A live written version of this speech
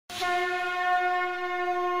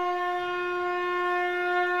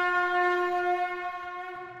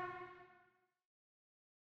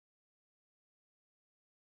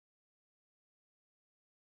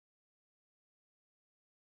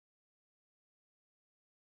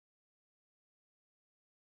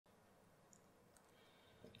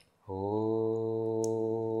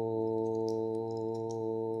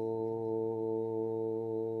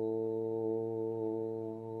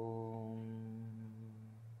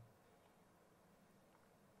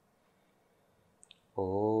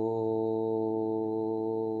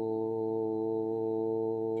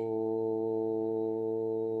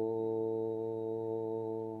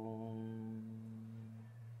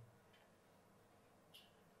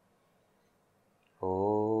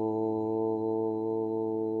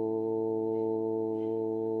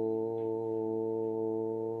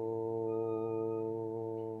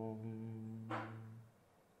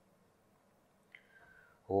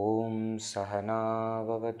सहना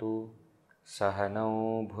भवतु सहनौ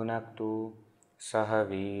भुनक्तु सह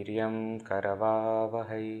वीर्यं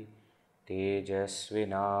करवावहै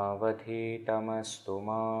तेजस्विनावधीतमस्तु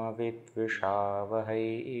मा विद्विषावहै।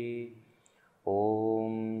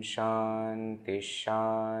 ॐ शान्ति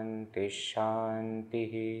शान्ति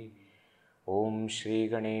शान्तिः। ॐ श्री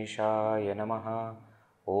गणेशाय नमः।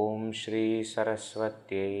 ॐ श्री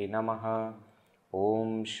सरस्वत्यै नमः। ॐ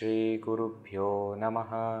श्री गुरुभ्यो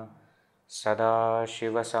नमः।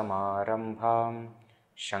 सदाशिवसमारम्भां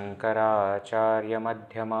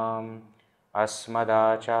शङ्कराचार्यमध्यमाम्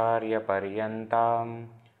अस्मदाचार्यपर्यन्तां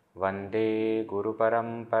वन्दे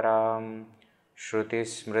गुरुपरम्परां।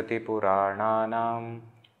 श्रुतिस्मृतिपुराणानाम्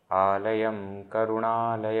आलयं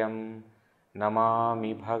करुणालयं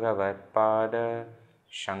नमामि भगवत्पाद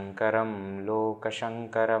शङ्करं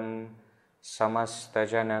लोकशङ्करं।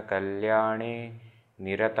 समस्तजनकल्याणे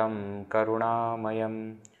निरतं करुणामयं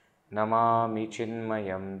नमामि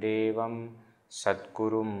चिन्मयं देवं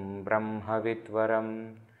सद्गुरुं ब्रह्मविद्वरं।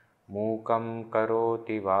 मूकं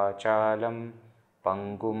करोति वाचालं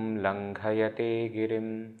पङ्गुं लङ्घयते गिरिं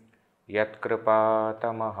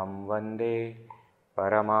यत्कृपातमहं वन्दे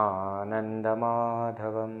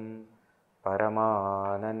परमानन्दमाधवं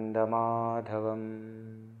परमानन्दमाधवम्।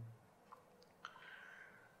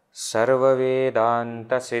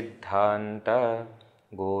 सर्ववेदान्तसिद्धान्त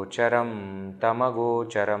गोचरं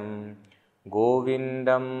तमगोचरं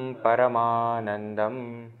गोविन्दं परमानन्दं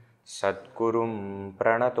सद्गुरुं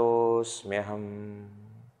प्रणतोऽस्म्यहम्।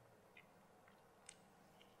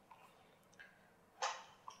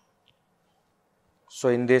 So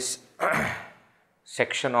in this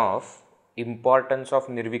section of importance of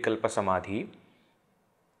nirvikalpa samadhi,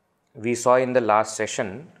 we saw in the last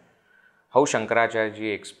session how Shankaracharya ji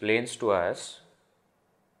explains to us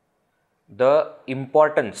the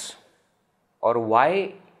importance or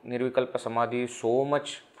why nirvikalpa samadhi is so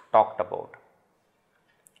much talked about.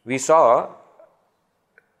 We saw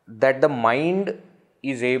that the mind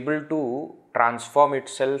is able to transform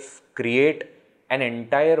itself, create an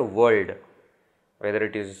entire world, whether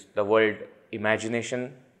it is the world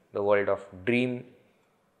imagination, the world of dream,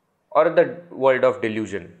 or the world of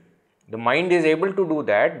delusion. The mind is able to do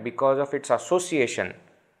that because of its association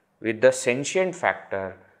with the sentient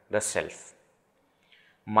factor, the self.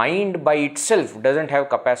 Mind by itself doesn't have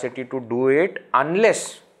capacity to do it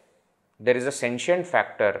unless there is a sentient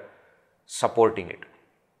factor supporting it,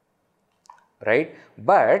 right?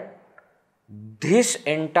 But this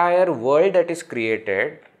entire world that is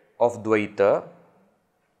created of Dvaita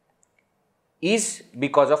is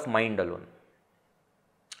because of mind alone.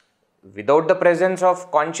 Without the presence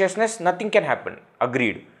of consciousness, nothing can happen,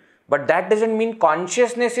 agreed. But that doesn't mean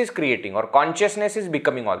consciousness is creating or consciousness is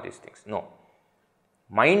becoming all these things. No.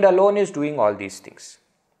 Mind alone is doing all these things.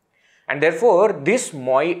 And therefore, this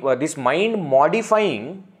mind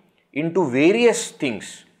modifying into various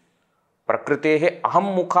things, prakrutehe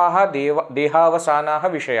aham mukhaha dehavasanaha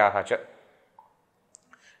vishayaha cha.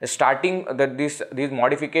 Starting these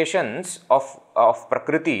modifications of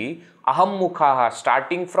prakriti, aham mukhaha,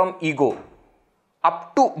 starting from ego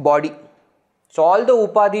up to body. So all the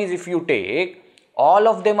upadhis, if you take, all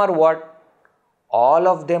of them are what? All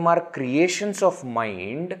of them are creations of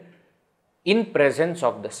mind in presence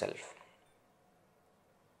of the self.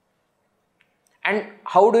 And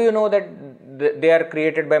how do you know that they are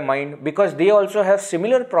created by mind? Because they also have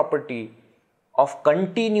similar property of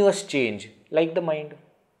continuous change like the mind.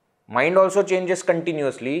 Mind also changes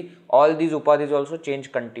continuously. All these upadhis also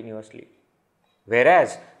change continuously.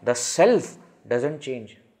 Whereas the self doesn't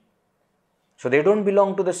change. So they don't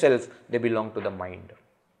belong to the self, they belong to the mind.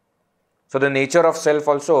 So the nature of self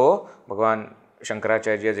also, Bhagavan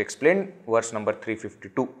Shankaracharya has explained, verse number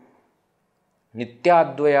 352.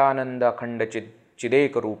 Nityadvayananda akhanda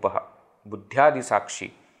chideka rupaha buddhyadi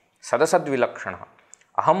sakshi sadasad-vilakshana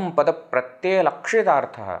aham pada pratyaya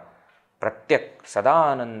lakshitartha pratyak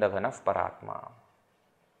sadananda ghanah paratma.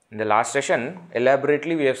 In the last session,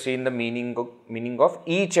 elaborately we have seen the meaning of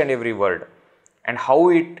each and every word and how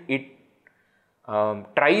it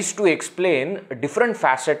tries to explain a different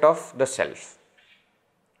facet of the self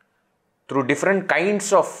through different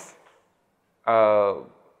kinds of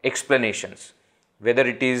explanations, whether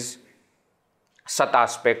it is sat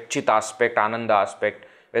aspect, chit aspect, ananda aspect,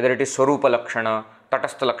 whether it is swarupa lakshana,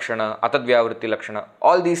 tatastha lakshana, atadvyavritti lakshana.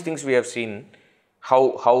 All these things we have seen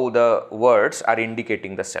how the words are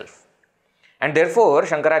indicating the self. And therefore,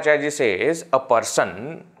 Shankaracharya says a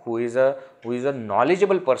person who is a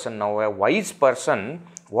knowledgeable person, now a wise person,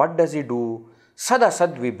 what does he do?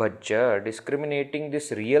 Sadasad vibhajya, discriminating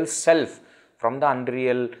this real self from the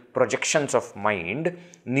unreal projections of mind,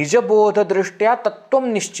 nijabodha drishtya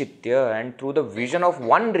tattvam nischitya, and through the vision of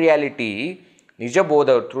one reality,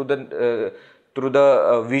 nijabodha, through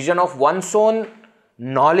the vision of one's own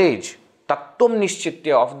knowledge, tattvam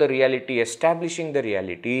nischitya, of the reality, establishing the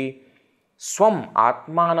reality, swam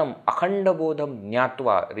atmanam akhanda bodham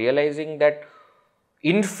jnatva, realizing that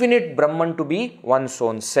infinite Brahman to be one's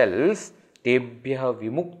own self, tebhyaha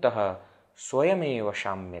vimuktaha swayameva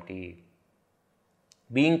shamyati,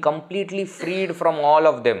 being completely freed from all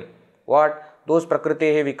of them. What? Those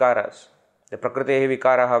prakritehe vikaras. The prakritehe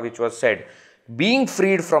vikaraha which was said, being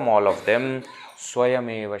freed from all of them,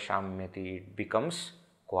 swayameva shamyati, it becomes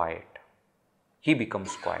quiet. He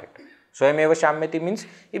becomes quiet. Swayameva shamyati means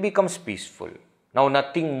he becomes peaceful. Now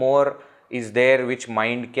nothing more is there which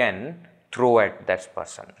mind can throw at that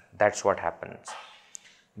person. That's what happens.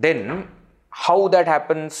 Then how that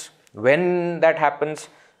happens, when that happens,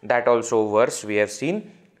 that also verse we have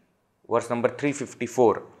seen. Verse number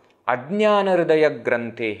 354. Ajnana hridaya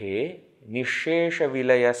granthehe nirviśeṣe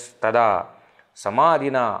vilayas tada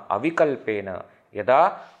samādhina avikalpena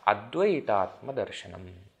yada advaitātma darshanam.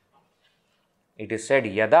 It is said,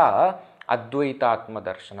 yada advaitātma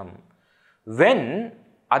darshanam. When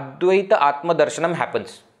advaita atma darshanam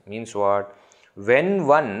happens, means what? When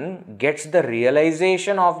one gets the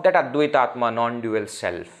realization of that advaita atma, non-dual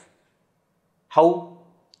self. How?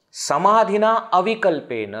 Samādhina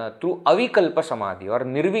avikalpena, through avikalpa samadhi or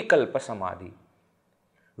nirvikalpa samadhi.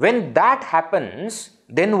 When that happens,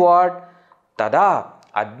 then what? Tada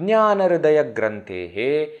ajnana hridaya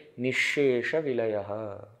granthehe nirviśeṣe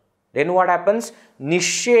vilayaha. Then what happens?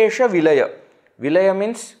 Nirviśeṣe vilaya. Vilaya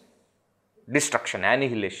means destruction,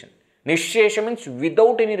 annihilation. Nirviśeṣe means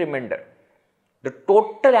without any remainder. The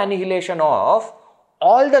total annihilation of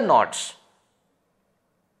all the knots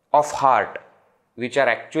of heart, which are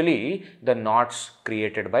actually the knots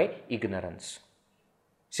created by ignorance.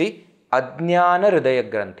 See, ajnana hridaya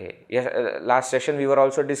granthe. Yes, last session we were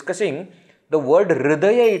also discussing the word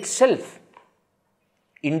hridaya itself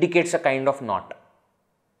indicates a kind of knot.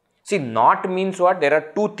 See, knot means what? There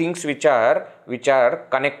are two things which are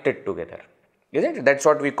connected together. Isn't it? That's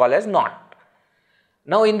what we call as knot.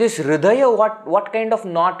 Now in this hridaya, what kind of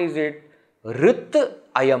knot is it? Rit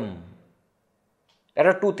ayam. There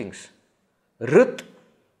are two things. Rit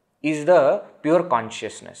is the pure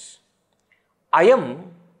consciousness. Ayam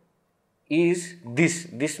is this.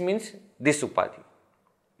 This means this upadhi.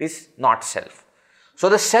 This not self. So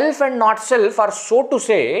the self and not self are, so to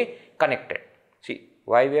say, connected. See,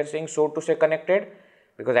 why we are saying so to say connected?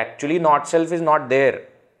 Because actually not self is not there.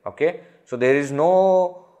 Okay. So there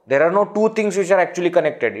are no two things which are actually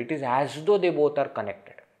connected. It is as though they both are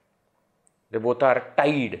connected. They both are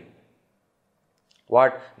tied.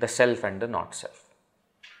 What? The self and the not self.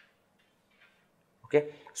 Okay.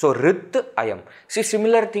 So rit ayam. See,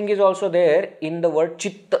 similar thing is also there in the word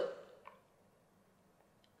chitta.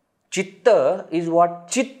 Chitta is what?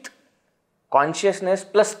 Chit, consciousness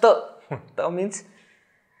plus ta. Ta means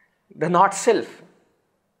the not self.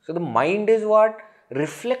 So the mind is what?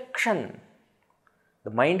 Reflection. The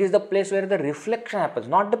mind is the place where the reflection happens,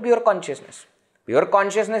 not the pure consciousness. Pure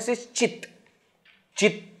consciousness is chit.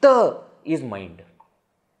 Chitta is mind.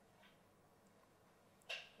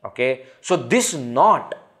 Okay. So this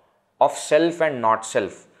knot of self and not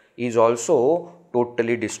self is also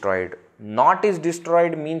totally destroyed. Knot is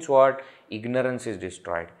destroyed means what? Ignorance is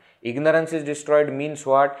destroyed. Ignorance is destroyed means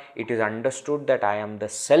what? It is understood that I am the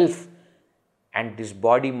self and this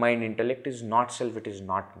body, mind, intellect is not self, it is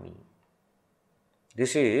not me.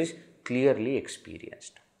 This is clearly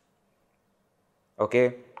experienced.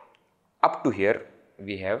 Okay. Up to here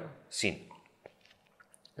we have seen.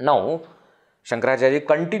 Now Shankaracharya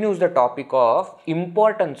continues the topic of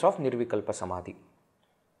importance of nirvikalpa samadhi.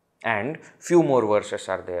 And few more verses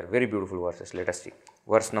are there, very beautiful verses. Let us see.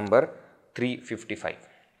 Verse number 355.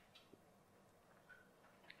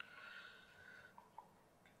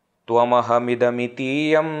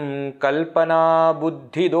 tvamahamidamitīyaṃ kalpanā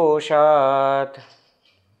buddhidoṣāt.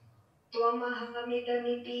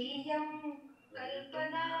 tvamahamidamitīyaṃ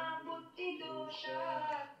kalpanā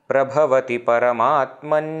buddhidoṣāt. prabhavati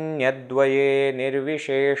paramātmanyadvaye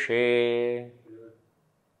nirviśeṣe.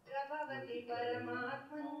 prabhavati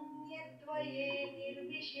paramātmanyadvaye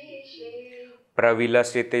nirviśeṣe.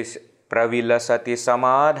 pravilasati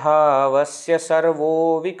samādhāvasya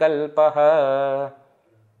sarvo vikalpah.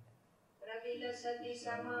 pravilasati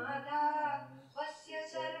samādhāvasya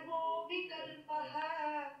sarvo vikalpah.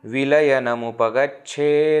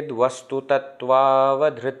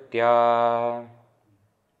 vilayanamupagacchedvastutattvāvadhṛtyā.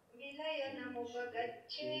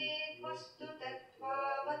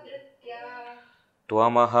 vilayanamupagacchedvastutattvāvadhṛtyā.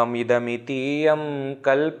 tvamahamidamitīyaṃ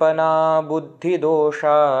kalpanā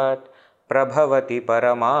buddhidoṣāt. prabhavati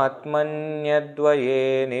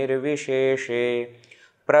paramātmanyadvaye nirviśeṣe.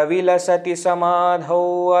 pravilasati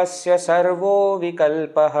samādhāvasya sarvo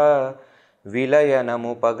vikalpah.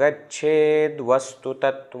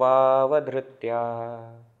 vilayanamupagacchedvastutattvāvadhṛtyā.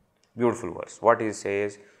 Beautiful verse. What he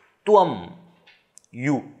says? Tvam,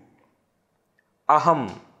 you. Aham,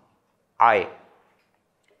 I.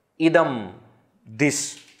 Idam,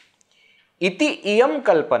 this. Iti iyam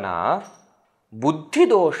kalpanā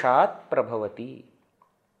buddhidoṣāt prabhavati.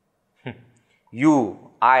 You,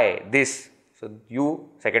 I, this. So you,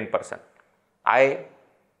 second person. I,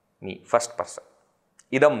 me, first person.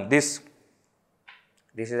 Idam, this.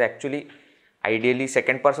 This is actually ideally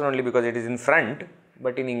second person only because it is in front,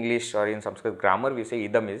 but in English or in Sanskrit grammar we say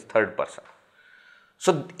idam is third person.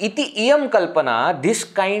 So iti iyam kalpanā, this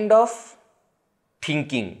kind of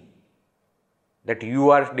thinking that you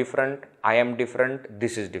are different, I am different,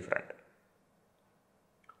 this is different.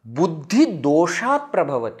 Buddhidoṣāt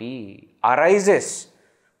prabhavati, arises,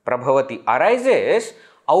 prabhavati, arises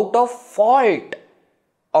out of fault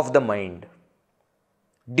of the mind,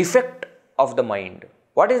 defect of the mind.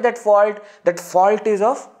 What is that fault? That fault is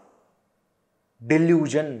of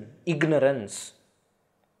delusion, ignorance.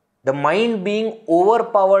 The mind being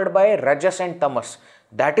overpowered by rajas and tamas.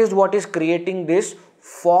 That is what is creating this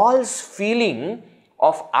false feeling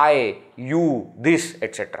of I, you, this,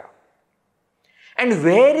 etc. And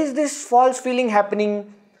where is this false feeling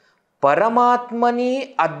happening?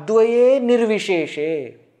 Paramātmanyadvaye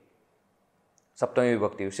nirviśeṣe. Saptami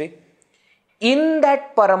vibhakti, you see. In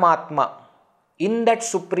that Paramatma, in that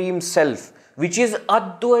Supreme Self, which is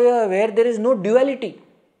Advaya, where there is no duality,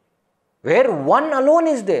 where one alone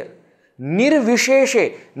is there.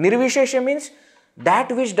 Nirviśeṣe. Nirviśeṣe means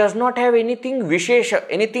that which does not have anything viṣeṣa,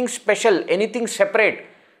 anything special, anything separate.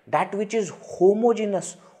 That which is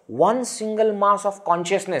homogeneous, one single mass of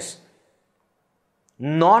consciousness,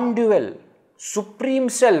 non-dual, Supreme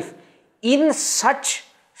Self. In such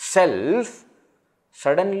Self,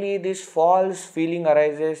 suddenly this false feeling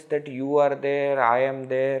arises that you are there, I am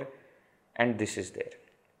there, and this is there.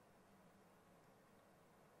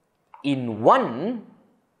 In one,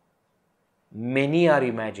 many are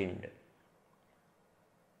imagined.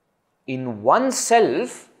 In one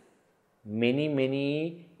self,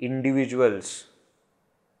 many individuals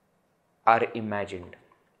are imagined.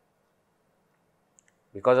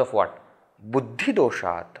 Because of what?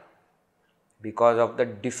 Buddhidoṣāt. Because of the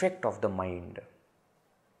defect of the mind.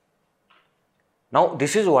 Now,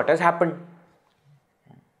 this is what has happened.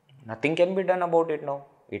 Nothing can be done about it now.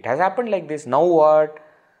 It has happened like this. Now what?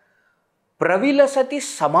 Pravilasati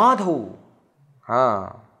samādhau.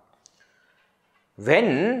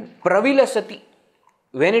 When pravilasati,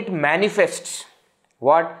 when it manifests,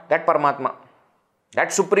 what? That Paramatma,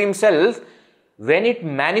 that Supreme Self, when it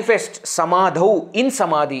manifests samādhau, in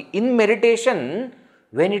samadhi, in meditation,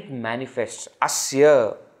 when it manifests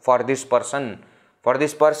asya, for this person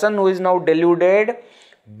who is now deluded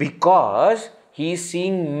because he is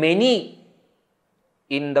seeing many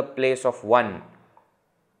in the place of one.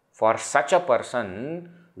 For such a person,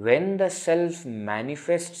 when the self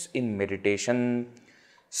manifests in meditation,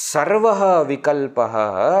 sarvah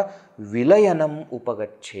vikalpah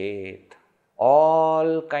vilayanamupagacchedvastutattvāvadhṛtyā.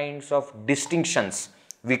 All kinds of distinctions,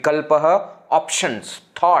 vikalpah, options,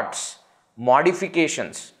 thoughts,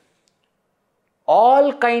 modifications,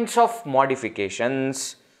 all kinds of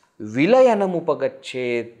modifications,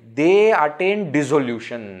 vilayanamupagacchedvastutattvāvadhṛtyā, they attain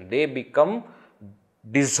dissolution, they become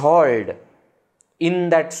dissolved in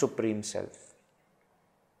that Supreme Self.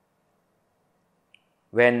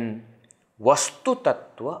 When vastu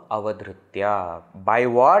tattva avadhṛtyā. By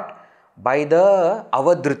what? By the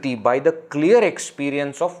avadhriti, by the clear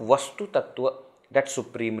experience of vastu tattva, that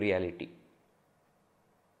supreme reality.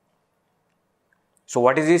 So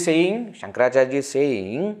what is he saying? Shankaracharya is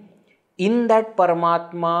saying, in that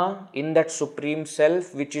Paramatma, in that Supreme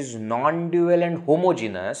Self, which is non-dual and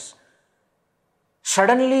homogeneous,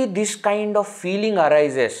 suddenly this kind of feeling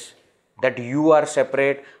arises that you are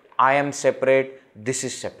separate, I am separate, this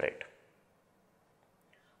is separate.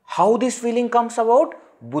 How this feeling comes about?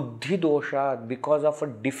 Buddhidoṣāt, because of a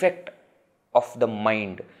defect of the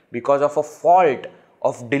mind, because of a fault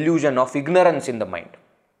of delusion, of ignorance in the mind.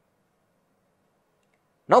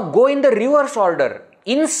 Now go in the reverse order.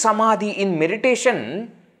 In samadhi, in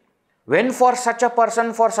meditation, when for such a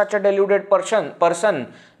person, for such a deluded person,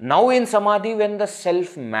 now in samadhi, when the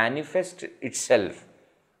self manifests itself,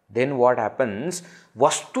 then what happens?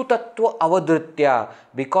 Vastu tattva avadhṛtyā,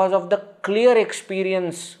 because of the clear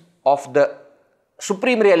experience of the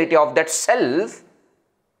supreme reality of that self,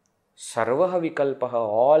 sarvo vikalpah,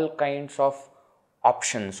 all kinds of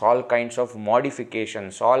options, all kinds of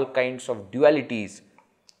modifications, all kinds of dualities,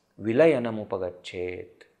 vilayanamupagacchedvastutattvāvadhṛtyā,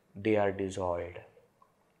 they are dissolved.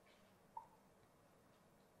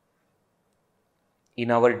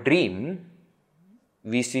 In our dream,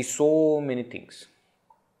 we see so many things.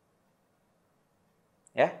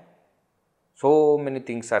 Yeah? So many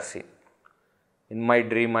things are seen. In my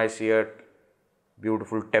dream, I see a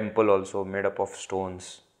beautiful temple also made up of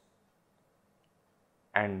stones.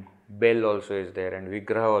 And bell also is there, and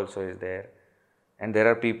vigraha also is there. And there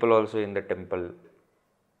are people also in the temple.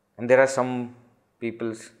 And there are some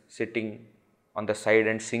people sitting on the side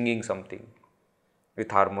and singing something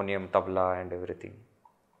with harmonium, tabla and everything.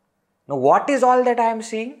 Now what is all that I am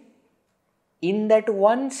seeing? In that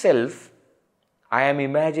one self, I am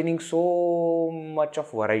imagining so much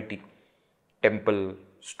of variety. Temple,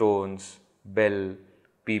 stones, bell,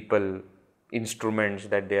 people, instruments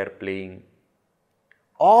that they are playing.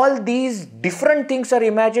 All these different things are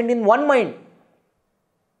imagined in one mind.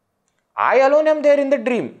 I alone am there in the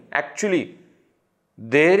dream. Actually,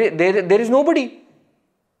 there is nobody.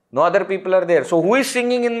 No other people are there. So who is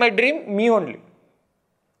singing in my dream? Me only.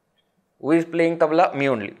 Who is playing tabla? Me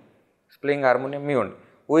only. Who is playing harmonium? Me only.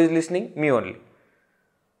 Who is listening? Me only.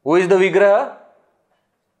 Who is the vigraha?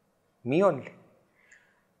 Me only.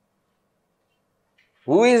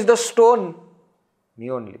 Who is the stone?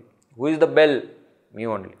 Me only. Who is the bell? Me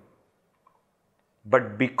only.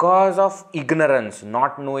 But because of ignorance,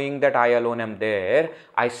 not knowing that I alone am there,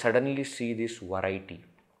 I suddenly see this variety.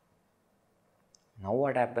 Now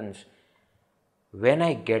what happens? When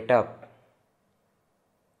I get up,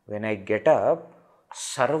 sarvo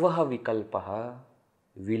vikalpah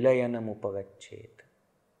vilayanamupagacchedvastutattvāvadhṛtyā.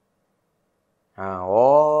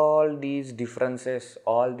 All these differences,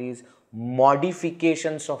 all these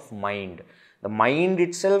modifications of mind. The mind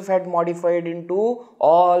itself had modified into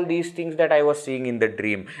all these things that I was seeing in the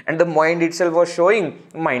dream. And the mind itself was showing,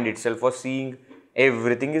 mind itself was seeing.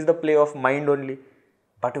 Everything is the play of mind only.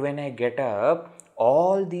 But when I get up,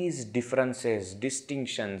 all these differences,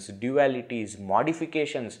 distinctions, dualities,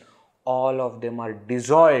 modifications, all of them are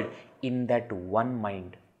dissolved in that one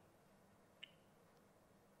mind.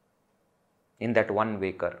 In that one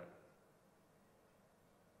waker.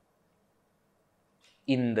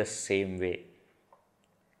 In the same way,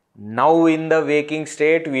 now in the waking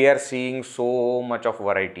state, we are seeing so much of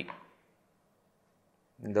variety.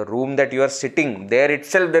 In the room that you are sitting, there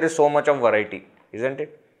itself there is so much of variety, isn't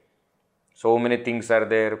it? So many things are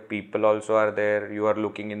there, people also are there, you are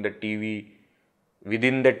looking in the TV.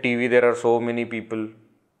 Within the TV there are so many people,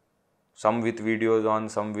 some with videos on,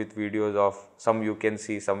 some with videos off, some you can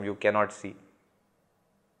see, some you cannot see.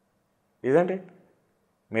 Isn't it?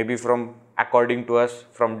 Maybe according to us,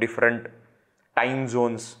 from different time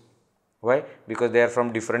zones. Why? Because they are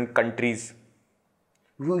from different countries.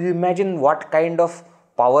 You imagine what kind of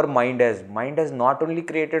power mind has. Mind has not only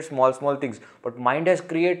created small things, but mind has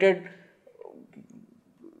created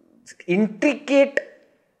intricate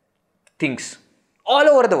things all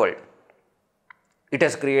over the world. It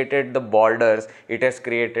has created the borders, it has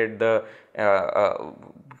created the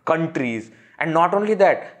countries. And not only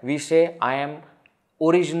that, we say, I am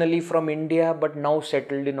originally from India, but now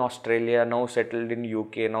settled in Australia, now settled in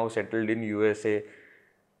UK, now settled in USA.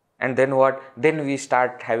 And then what? Then we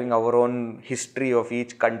start having our own history of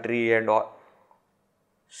each country and all.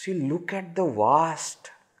 See, look at the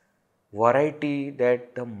vast variety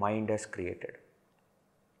that the mind has created.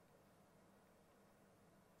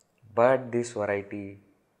 But this variety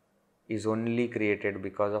is only created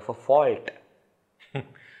because of a fault.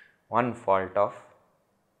 One fault of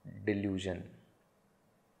delusion.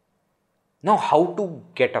 Now, how to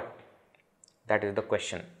get up? That is the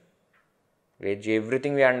question.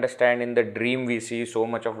 Everything we understand in the dream, we see so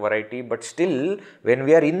much of variety, but still, when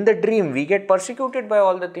we are in the dream, we get persecuted by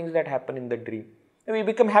all the things that happen in the dream. We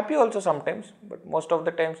become happy also sometimes, but most of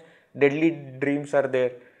the times, deadly dreams are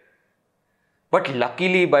there. But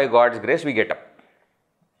luckily, by God's grace, we get up.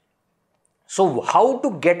 So, how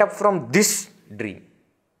to get up from this dream?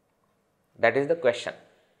 That is the question.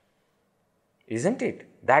 Isn't it?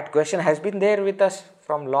 That question has been there with us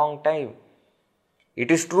from long time. It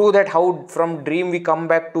is true that how from dream we come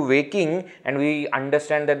back to waking and we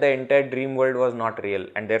understand that the entire dream world was not real,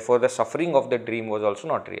 and therefore the suffering of the dream was also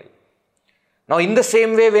not real. Now, in the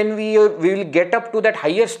same way, when we will get up to that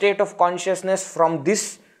higher state of consciousness from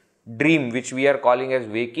this dream, which we are calling as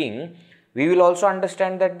waking, we will also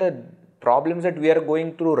understand that the problems that we are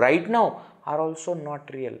going through right now are also not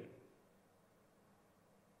real.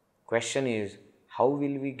 Question is, how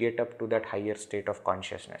will we get up to that higher state of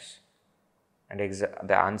consciousness? And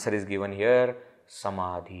the answer is given here,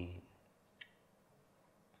 samādhi.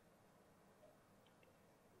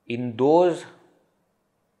 In those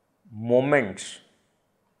moments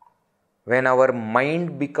when our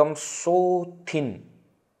mind becomes so thin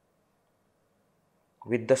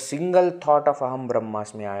with the single thought of aham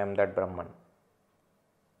brahmasmi, I am that Brahman,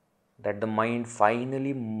 that the mind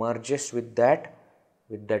finally merges with that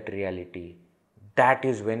reality, that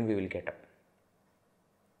is when we will get up.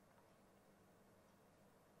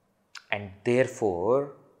 And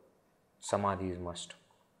therefore, samadhi is must.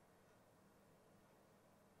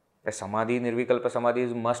 The samadhi, nirvikalpa samadhi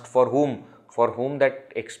is must for whom? For whom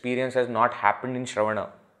that experience has not happened in Shravana.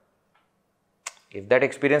 If that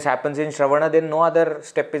experience happens in Shravana, then no other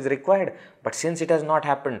step is required. But since it has not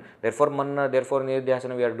happened, therefore manna, therefore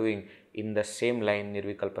nidhyasana we are doing. In the same line,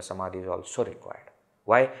 nirvikalpa samadhi is also required.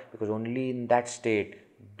 Why? Because only in that state,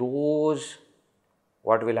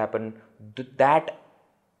 what will happen? That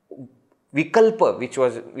vikalpa,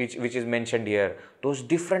 which is mentioned here, those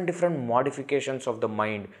different modifications of the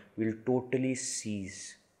mind will totally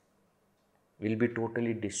cease, will be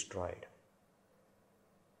totally destroyed.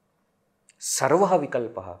 Sarvo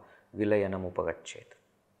vikalpah vilayanamupagacchedvastutattvāvadhṛtyā.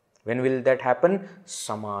 When will that happen?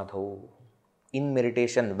 Samādhāv. In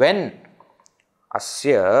meditation, when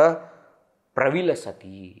asya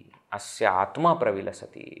pravilasati, asya atma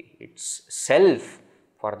pravilasati, its self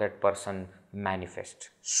for that person manifest.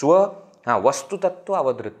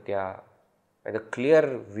 Vastutattvāvadhṛtyā, by the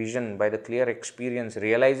clear vision, by the clear experience,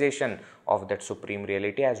 realization of that supreme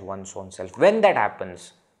reality as one's own self. When that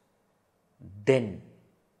happens, then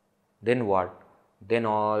what? Then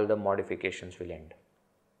all the modifications will end.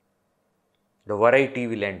 The variety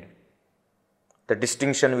will end. The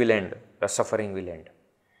distinction will end. The suffering will end.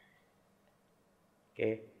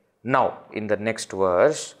 Okay. Now, in the next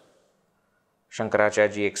verse,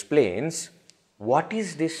 Shankaracharya explains, what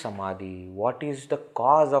is this samadhi? What is the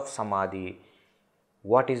cause of samadhi?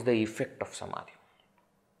 What is the effect of samadhi?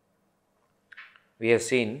 We have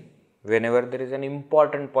seen, whenever there is an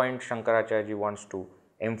important point Shankaracharya wants to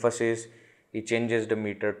emphasize, he changes the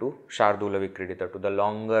meter to Shardula Vikridita, to the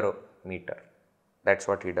longer meter. That's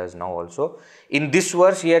what he does now also. In this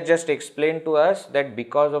verse, he has just explained to us that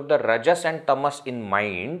because of the rajas and tamas in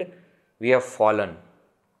mind, we have fallen.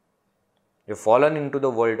 We have fallen into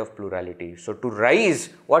the world of plurality. So to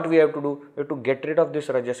rise, what we have to do? We have to get rid of this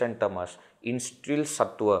rajas and tamas, instill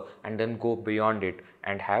sattva, and then go beyond it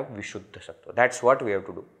and have vishuddha sattva. That's what we have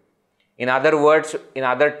to do. In other words, in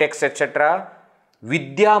other texts, etc.,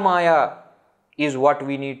 vidya maya is what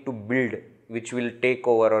we need to build, which will take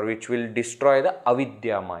over or which will destroy the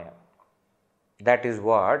avidya maya. That is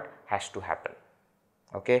what has to happen.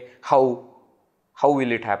 Okay, how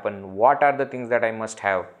will it happen? What are the things that I must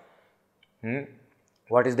have?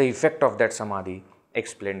 What is the effect of that samadhi?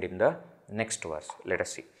 Explained in the next verse. Let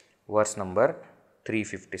us see. Verse number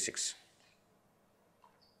 356.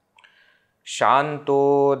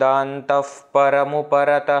 Śānto dāntaḥ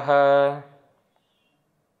paramuparataḥ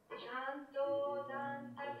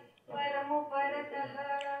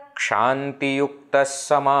kṣāntiyuktaḥ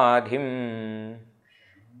samādhiṃ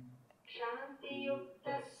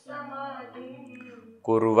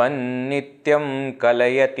kurvannityaṃ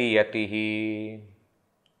kalayati yatiḥ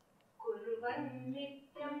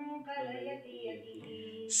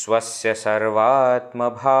svasya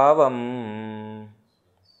sarvātmabhāvam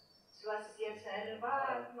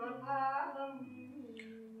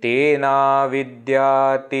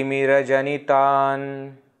tenāvidyātimirajanitān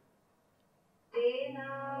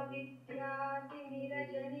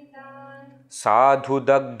sadhu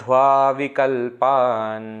dagdhvā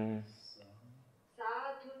vikalpān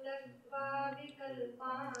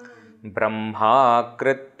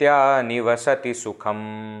brahmākṛtyā nivasati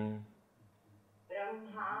sukhaṃ.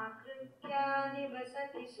 brahmākṛtyā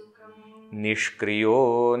nivasati sukhaṃ.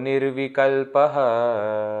 Niṣkriyo nirvikalpah.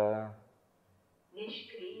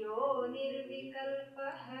 niṣkriyo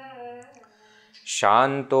nirvikalpah.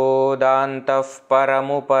 śānto dāntaḥ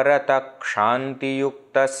paramuparataḥ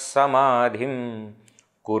kṣāntiyuktaḥ samādhiṃ.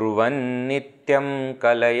 kurvannityaṃ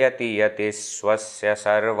kalayati yatiḥ svasya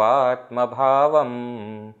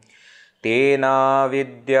sarvātmabhāvam.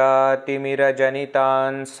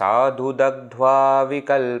 tenāvidyātimirajanitānsādhu dagdhvā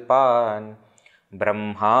vikalpān.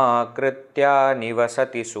 brahmākṛtyā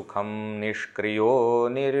nivasati sukhaṃ niṣkriyo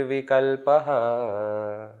nirvikalpah.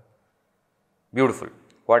 Beautiful.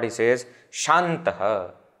 What he says?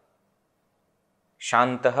 Śāntah.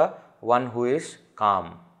 Śāntah, one who is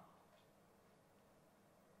calm.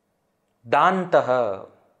 Dāntaḥ,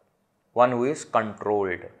 one who is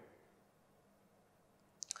controlled.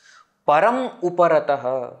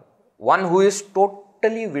 paramuparataḥ, one who is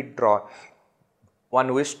totally withdrawn. One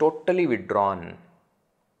who is totally withdrawn.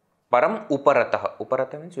 Paramuparataḥ.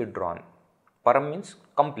 Uparataḥ means withdrawn. Param means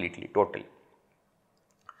completely, totally.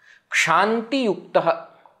 kṣāntiyuktaḥ,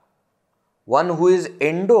 one who is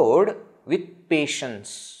endowed with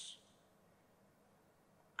patience.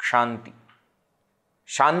 Kṣānti.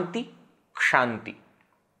 Shanti, kṣānti.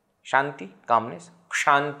 Shanti, calmness.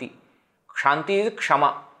 Kṣānti. Kṣānti is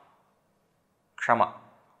kṣama. Kṣama.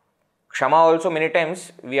 Kṣama also many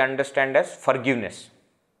times we understand as forgiveness.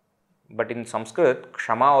 But in Sanskrit,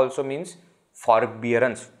 kṣama also means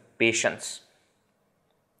forbearance, patience.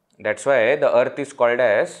 That's why the earth is called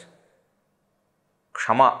as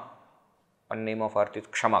kṣama. One name of earth is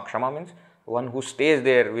kṣama. Kṣama means one who stays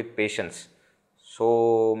there with patience.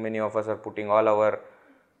 So many of us are putting all our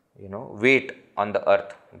weight on the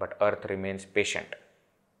earth, but earth remains patient.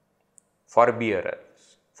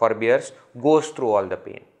 Forbears, goes through all the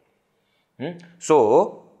pain.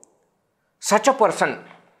 So, such a person,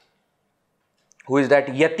 who is that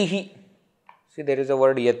yatiḥ? See, there is a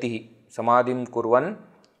word yatiḥ. Samādhiṃ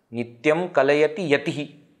kurvannityaṃ kalayati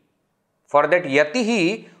yatiḥ. For that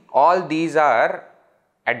yatiḥ, all these are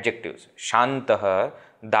adjectives. Śāntah,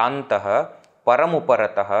 dāntaḥ,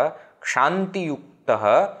 paramuparataḥ,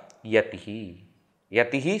 kṣāntiyuktaḥ, yatiḥ.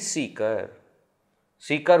 Yatiḥ, seeker.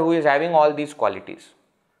 Seeker who is having all these qualities.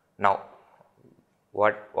 Now,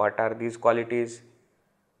 what are these qualities?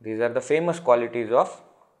 These are the famous qualities of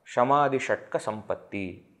samadhi shatka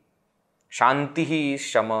sampatti. Shantihi is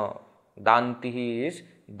shama, dantihi is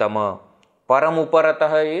dama,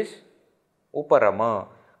 paramuparataḥ is uparama,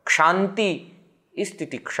 kṣānti is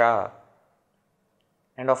titiksha.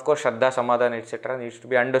 And of course, shraddha, samadhana, etc. needs to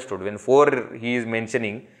be understood. When 4 he is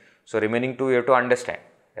mentioning, so remaining 2 you have to understand,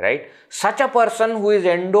 right? Such a person who is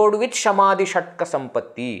endowed with samadhi shatka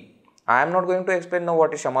sampatti. I am not going to explain now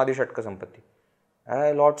what is samadhi shatka sampatti.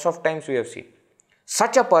 Lots of times we have seen.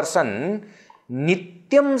 Such a person,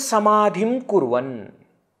 nityam samādhiṃ kurvan.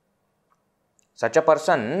 Such a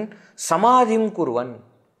person, samādhiṃ kurvan,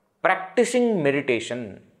 practicing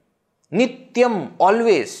meditation. Nityam,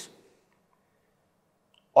 always.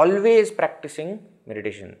 Always practicing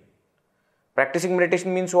meditation. Practicing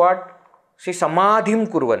meditation means what? See, samādhiṃ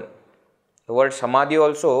kurvan. The word samadhi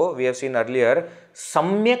also we have seen earlier.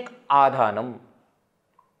 Samyak adhanam.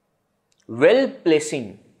 Well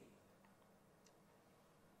placing.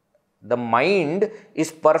 The mind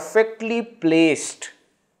is perfectly placed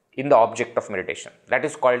in the object of meditation. That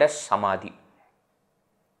is called as samadhi.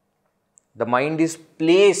 The mind is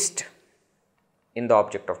placed in the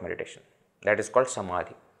object of meditation. That is called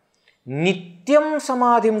samadhi. Nityam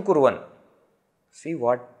samādhiṃ kurvan. See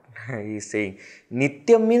what he is saying.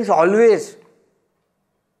 Nityam means always.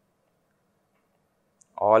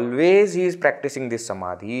 Always he is practicing this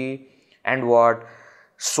samadhi. And what?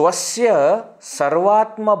 Svasya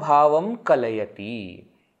sarvātmabhāvam kalayati.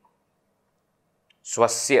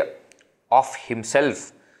 Svasya, of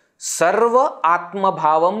himself.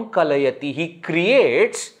 Sarvātmabhāvam kalayati. He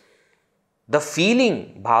creates the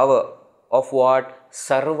feeling, bhava, of what?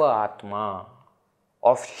 Sarva Atma,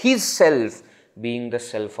 of his self being the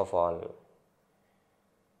self of all.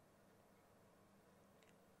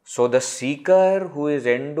 So the seeker who is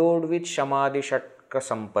endowed with samadhi shatka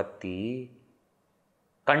sampatti,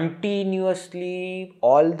 continuously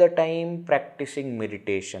all the time practicing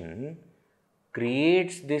meditation,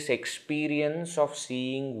 creates this experience of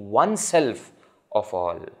seeing oneself of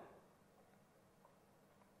all.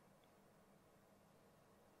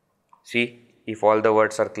 See, if all the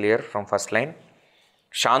words are clear from first line.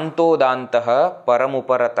 Śānto dāntaḥ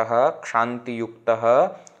paramuparataḥ kṣāntiyuktaḥ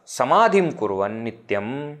samādhiṃ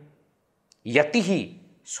kurvannityaṃ yatiḥ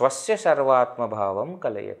svasya sarvātmabhāvam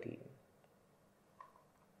kalayati.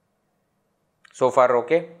 So far,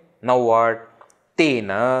 okay? Now what?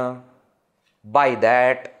 Tena, by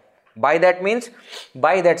that. By that means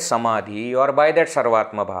by that samadhi or by that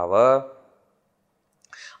sarvātmabhāva.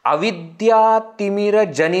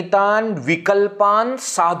 Avidyātimirajanitān vikalpān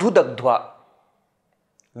sadhu dagdhvā.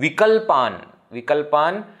 Vikalpān.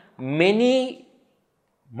 Vikalpān, many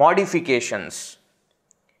modifications,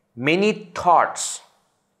 many thoughts.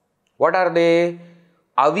 What are they?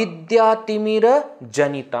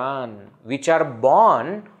 Avidyātimirajanitān, which are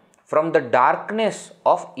born from the darkness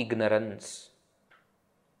of ignorance.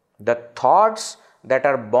 The thoughts that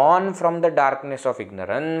are born from the darkness of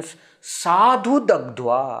ignorance, sadhu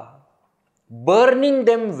dagdhvā, burning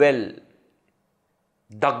them well.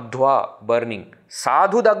 Dagdhvā, burning.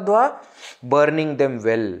 Sadhu dagdhvā, burning them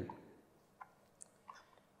well.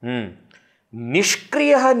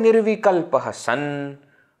 Niṣkriyo nirvikalpo san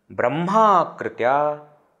brahmākṛtyā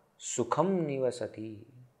sukhaṃ nivasati.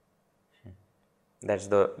 That's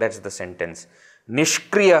the sentence.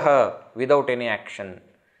 Niṣkriyo, without any action.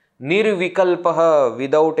 Nirvikalpo,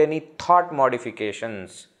 without any thought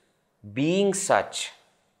modifications. Being such,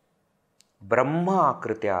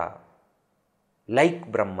 brahmākṛtyā,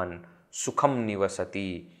 like Brahman, sukhaṃ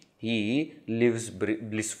nivasati, he lives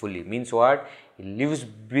blissfully. Means what? He lives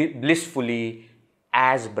blissfully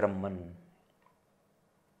as Brahman.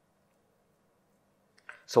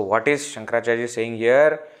 So what is Shankaracharya saying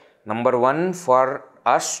here? Number one, for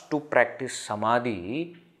us to practice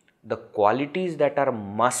samadhi, the qualities that are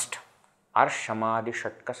must are samadhi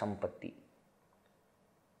shatka sampatti.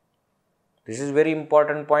 This is very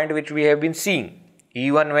important point which we have been seeing.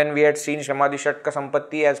 Even when we had seen samadhi shatka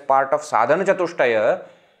sampatti as part of sadhana chatushtaya,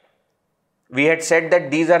 we had said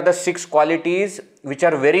that these are the 6 qualities which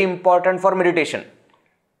are very important for meditation.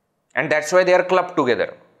 And that's why they are clubbed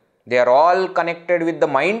together. They are all connected with the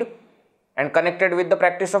mind and connected with the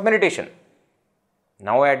practice of meditation.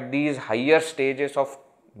 Now at these higher stages of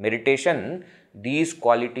meditation, these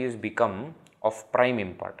qualities become of prime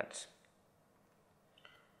importance.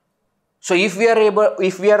 So if we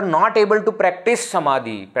are not able to practice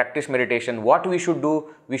samadhi, practice meditation, what we should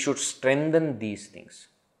do? We should strengthen these things.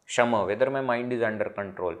 Shama, whether my mind is under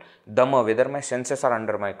control. Dhamma, whether my senses are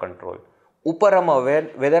under my control.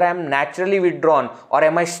 Uparama, whether I am naturally withdrawn or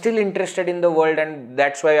am I still interested in the world and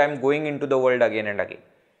that's why I am going into the world again and again.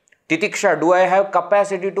 Titiksha, do I have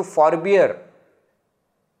capacity to forbear?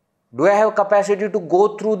 Do I have capacity to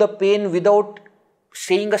go through the pain without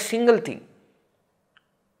saying a single thing?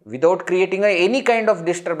 Without creating any kind of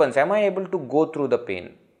disturbance? Am I able to go through the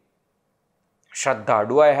pain? Shraddha,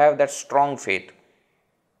 do I have that strong faith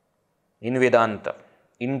in Vedanta,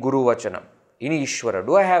 in Guru Vachanam, in Ishvara?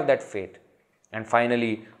 Do I have that faith? And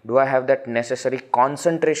finally, do I have that necessary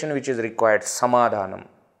concentration which is required? Samādhānam.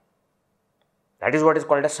 That is what is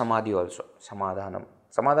called as samadhi also. Samādhānam.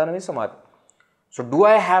 Samādhānam is samadhi. So do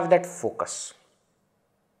I have that focus?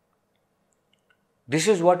 This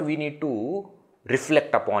is what we need to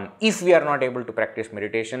reflect upon. If we are not able to practice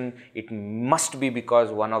meditation, it must be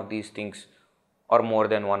because one of these things or more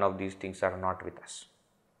than one of these things are not with us.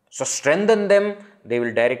 So strengthen them, they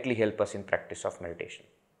will directly help us in practice of meditation.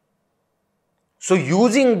 So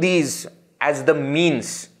using these as the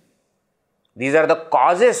means, these are the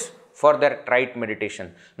causes for that right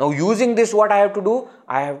meditation. Now using this, what I have to do?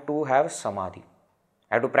 I have to have samadhi.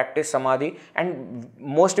 I have to practice samadhi, and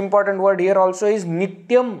most important word here also is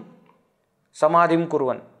nityam samādhiṃ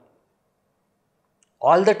kurvan.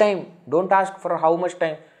 All the time. Don't ask for how much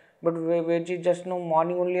time. But just no,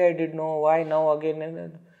 morning only I did, no, why now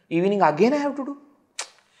again? Evening again I have to do.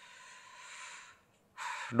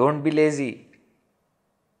 Don't be lazy.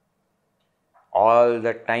 All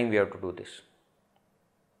the time we have to do this.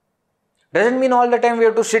 Doesn't mean all the time we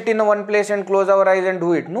have to sit in one place and close our eyes and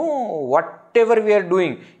do it. No, whatever we are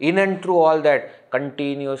doing, in and through all that,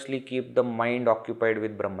 continuously keep the mind occupied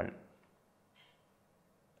with Brahman.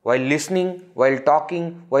 While listening, while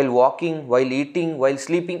talking, while walking, while eating, while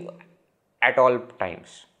sleeping, at all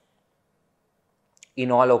times.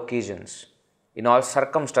 In all occasions, in all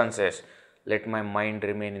circumstances, let my mind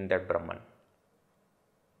remain in that Brahman.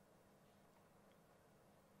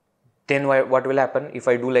 Then what will happen if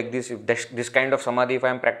I do like this? If this kind of samadhi, if I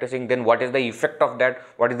am practicing, then what is the effect of that?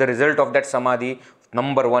 What is the result of that samadhi?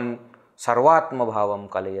 Number one, sarvātmabhāvam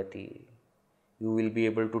kalayati. You will be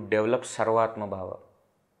able to develop sarvātmabhāva.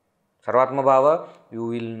 Sarvātmabhāva, you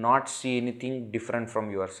will not see anything different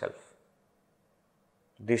from yourself.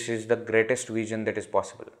 This is the greatest vision that is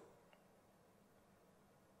possible.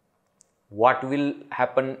 What will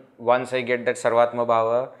happen once I get that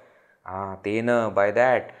sarvātmabhāva? Tena, by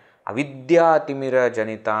that,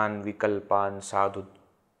 avidyātimirajanitān vikalpān sadhu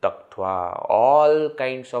dagdhvā. All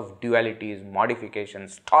kinds of dualities,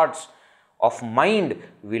 modifications, thoughts of mind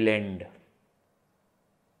will end.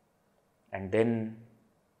 And then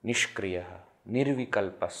niṣkriyo,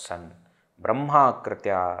 nirvikalpasan,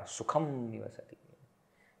 brahmākṛtyā, sukhaṃ nivasati.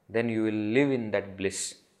 Then you will live in that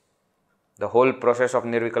bliss. The whole process of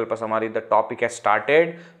nirvikalpa samadhi, the topic has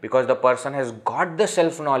started because the person has got the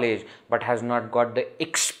self-knowledge but has not got the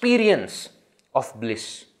experience of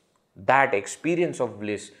bliss. That experience of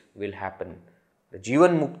bliss will happen. The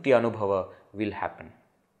jivan mukti anubhava will happen.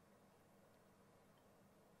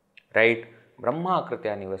 Right?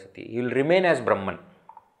 Brahmākṛtyā nivasati. He will remain as Brahman.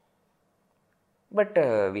 But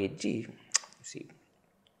Vedji, see,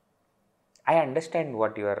 I understand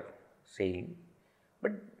what you are saying,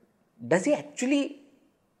 but does he actually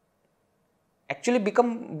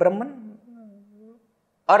become Brahman?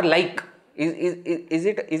 Or like, is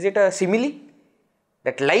it a simile?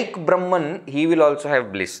 That like Brahman, he will also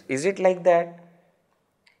have bliss. Is it like that?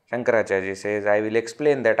 Shankaracharya says, I will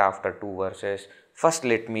explain that after 2 verses. First,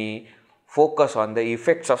 let me focus on the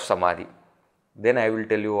effects of samadhi. Then I will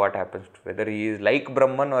tell you what happens, whether he is like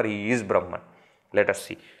Brahman or he is Brahman. Let us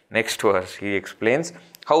see. Next verse, he explains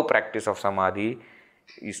how practice of samadhi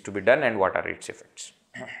is to be done and what are its effects.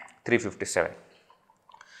 357.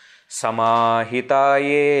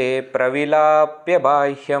 Samādhiṃ pravilapya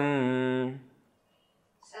bāhyam.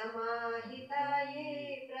 Samādhiṃ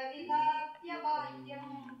pravilapya bāhyam.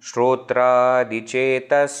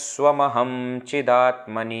 Śrotrādicetasvamaham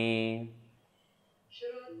chidātmani.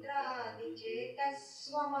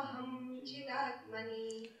 Śrotrādicetasvamaham chidātmani.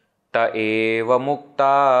 Ta eva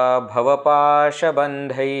mukta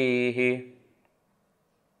bhavapāshabandhaihi.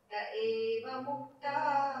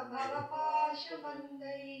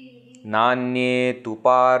 Nānye tu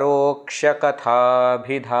pārokṣa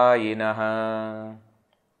kathābhidhāyinah.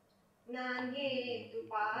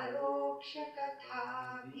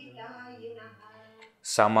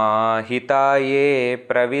 Samādhiṃ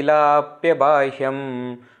pravilapya bāhyam.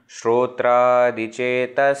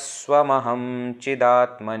 Śrotrādicetasvamaham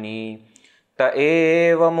chidātmani. Ta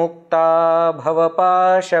eva mukta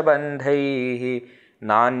bhavapāshabandhaihi.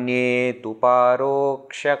 Nānye tu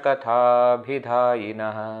pārokṣa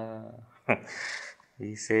kathābhidhāyinah.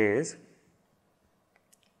 He says,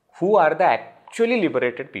 who are the actually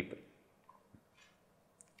liberated people?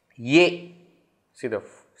 Ye, see the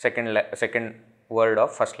second word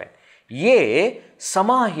of first line. Ye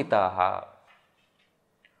samāhitaha.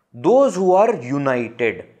 Those who are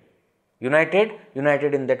united in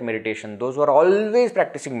that meditation, those who are always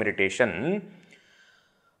practicing meditation,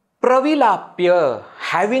 pravilapya,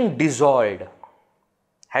 having dissolved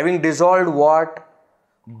what?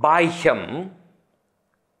 Bāhyam,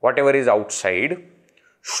 whatever is outside,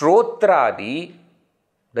 shrotrādi,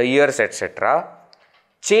 the ears, etc.,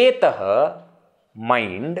 chetah,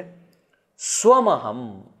 mind,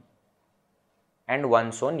 swamaham, and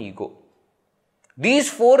one's own ego.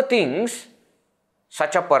 These 4 things,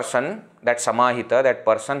 such a person, that samāhita, that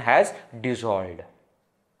person has dissolved.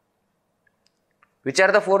 Which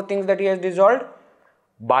are the 4 things that he has dissolved?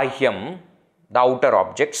 Bāhyam, the outer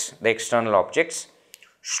objects, the external objects.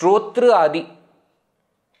 Shrotra adi,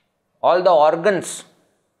 all the organs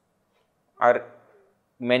are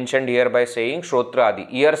mentioned here by saying shrotra adi,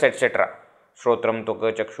 ears, etc. Shrotram,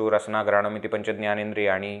 toka, chakshu, rasana, granam iti pancha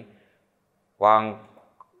jnanendriyani. Vang,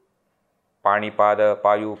 pani, pada,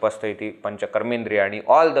 payu, upastha iti pancha karmendriyani.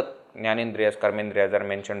 All the jnanendriyas, karmendriyas are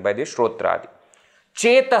mentioned by this shrotra adi.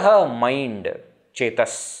 Chetah, mind.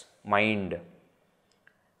 Chetas, mind.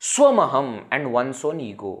 Swamaham, and one's own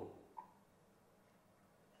ego.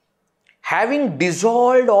 Having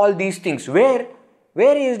dissolved all these things, where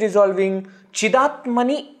he is dissolving?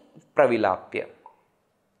 Chidātmani pravilapya.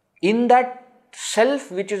 In that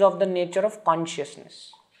self which is of the nature of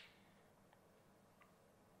consciousness.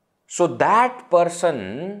 So that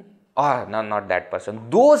person, not that person,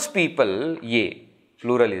 those people, ye,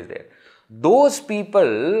 plural is there. Those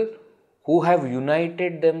people who have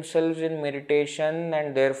united themselves in meditation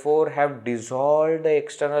and therefore have dissolved the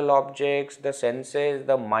external objects, the senses,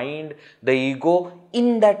 the mind, the ego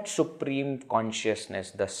in that supreme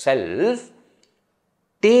consciousness, the self,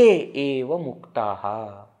 te eva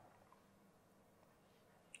muktaha.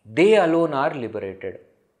 They alone are liberated.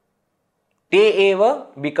 Te eva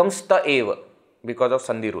becomes ta eva because of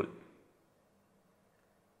sandhi rule.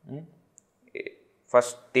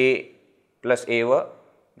 First te plus eva,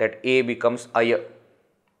 that a becomes aya,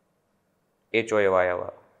 h-o-a-y-a,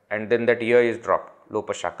 and then that ya is dropped,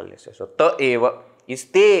 lopa shakalya. So ta eva is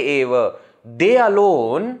te eva. They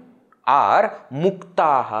alone are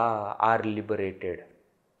muktaha, are liberated.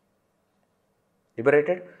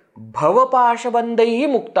 Liberated? Bhavapāshabandhaihi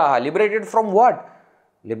muktaha. Liberated from what?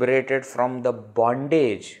 Liberated from the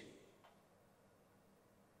bondage.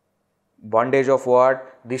 Bondage of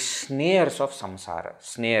what? The snares of samsara.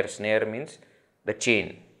 Snare means the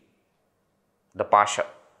chain, the pasha.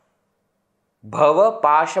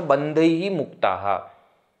 Bhavapāshabandhaihi muktaha.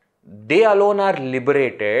 They alone are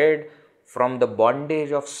liberated from the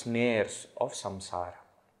bondage of snares of samsara.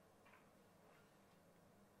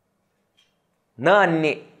 Na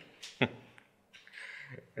anni.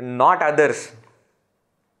 Not others.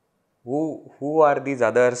 Who are these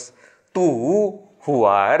others? Two who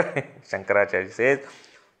are, Shankaracharya says,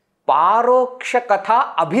 paroksha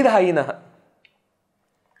katha abhidhayinah.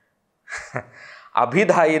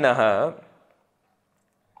 Abhidhayinah,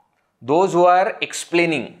 those who are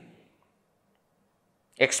explaining,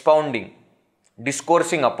 expounding,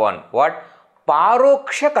 discoursing upon what?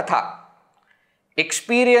 Paroksha katha,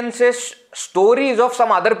 experiences, stories of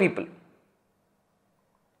some other people.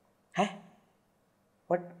 Huh?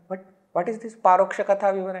 What is this paroksha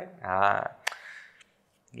katha?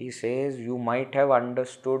 He says you might have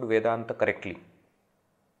understood Vedanta correctly.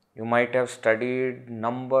 You might have studied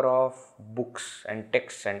number of books and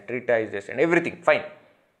texts and treatises and everything, fine.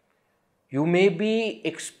 You may be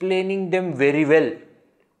explaining them very well,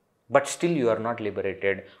 but still you are not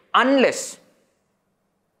liberated unless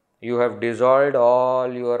you have dissolved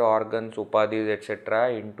all your organs, upadhis,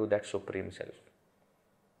 etc. into that Supreme Self.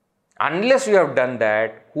 Unless you have done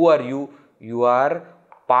that, who are you? You are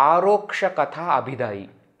paroksha katha abhidayi.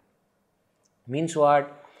 Means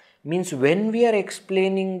what? Means when we are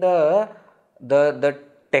explaining the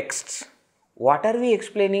texts, what are we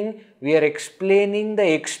explaining? We are explaining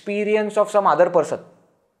the experience of some other person.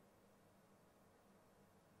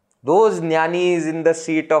 Those jnanis in the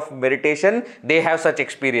seat of meditation, they have such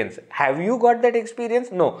experience. Have you got that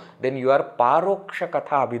experience? No. Then you are paroksha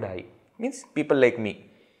katha abhidayi. Means people like me.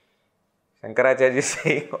 Shankaracharya is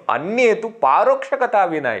saying, Anyetu paroksha katha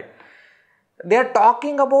abhidayi. They are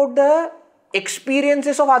talking about the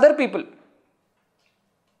experiences of other people.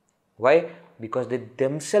 Why? Because they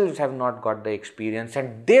themselves have not got the experience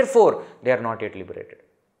and therefore they are not yet liberated.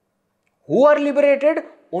 Who are liberated?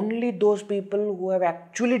 Only those people who have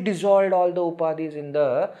actually dissolved all the upadhis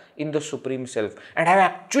in the Supreme Self and have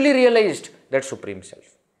actually realized that Supreme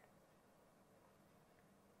Self.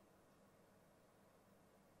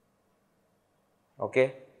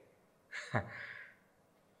 Okay?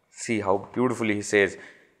 See how beautifully he says,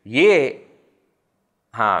 Ye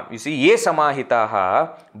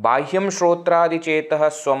samāhitaha bāhyam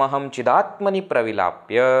shrotrādicetah swamaham chidatmani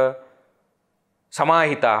pravilapya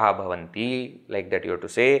samāhitaha bhavanti, like that you have to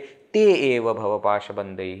say, te eva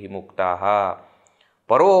bhavapāshabandhaihi muktaha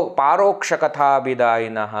paroksha katha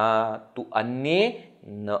abhidayinaha tu anye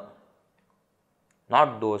na.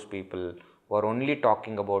 Not those people who are only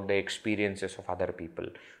talking about the experiences of other people.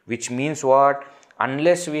 Which means what?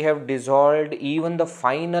 Unless we have dissolved even the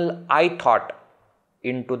final I thought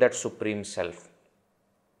into that Supreme Self,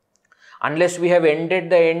 unless we have ended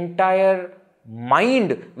the entire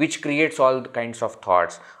mind which creates all kinds of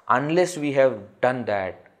thoughts, unless we have done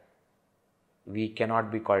that, we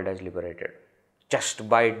cannot be called as liberated. Just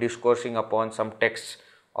by discoursing upon some texts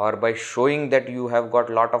or by showing that you have got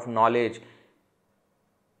lot of knowledge,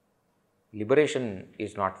 liberation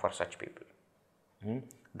is not for such people.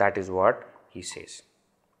 That is what he says.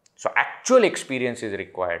 So actual experience is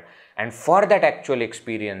required, and for that actual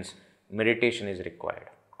experience, meditation is required.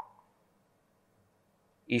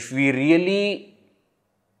 If we really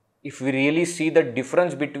see the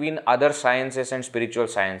difference between other sciences and spiritual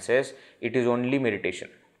sciences, it is only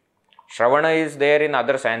meditation. Shravana is there in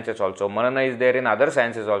other sciences also, Manana is there in other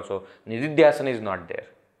sciences also, Nididhyasana is not there.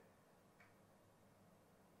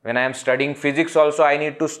 When I am studying physics also, I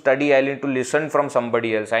need to study, I need to listen from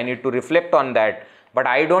somebody else, I need to reflect on that. But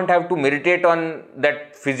I don't have to meditate on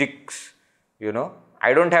that physics,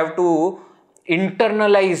 I don't have to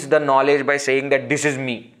internalize the knowledge by saying that this is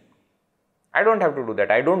me. I don't have to do that.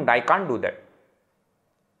 I can't do that.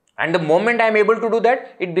 And the moment I am able to do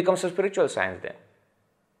that, it becomes a spiritual science then.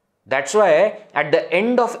 That's why at the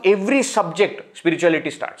end of every subject, spirituality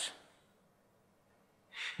starts.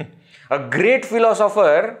 A great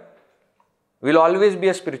philosopher will always be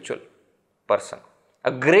a spiritual person.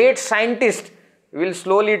 A great scientist will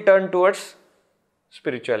slowly turn towards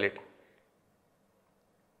spirituality.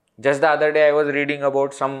 Just the other day I was reading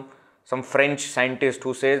about some French scientist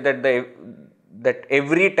who says that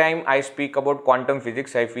every time I speak about quantum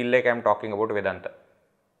physics, I feel like I am talking about Vedanta.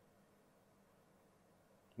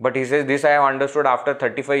 But he says, this I have understood after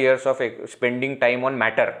 35 years of spending time on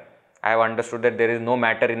matter. I have understood that there is no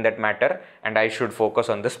matter in that matter and I should focus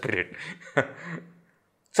on the spirit.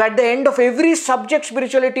 So at the end of every subject,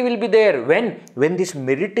 spirituality will be there. When this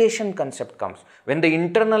meditation concept comes, when the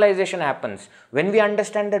internalization happens, when we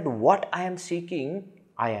understand that what I am seeking,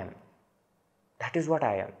 I am. That is what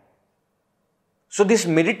I am. So this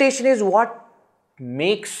meditation is what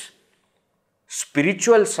makes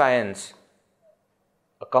spiritual science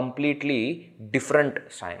a completely different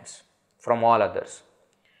science from all others.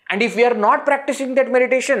 And if we are not practicing that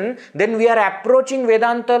meditation, then we are approaching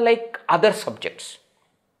Vedanta like other subjects.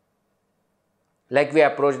 Like we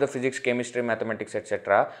approach the physics, chemistry, mathematics,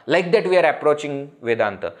 etc. Like that we are approaching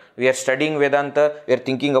Vedanta. We are studying Vedanta, we are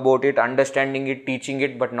thinking about it, understanding it, teaching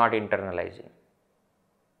it, but not internalizing.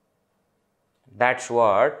 That's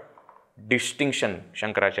what distinction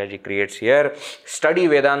Shankaracharya creates here. Study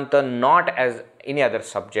Vedanta not as any other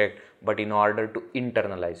subject, but in order to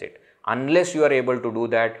internalize it. Unless you are able to do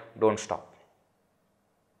that, don't stop.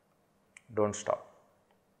 Don't stop.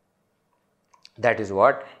 That is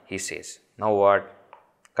what he says. Now what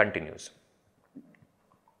continues?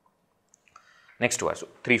 Next verse,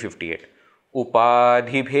 358.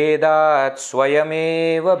 Upadhibhedat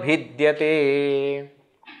swayameva bhidyate.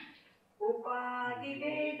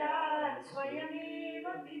 Upadhibhedat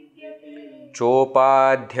swayameva bhidyate.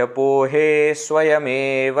 Chopadhyapohe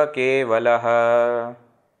swayameva kevalah.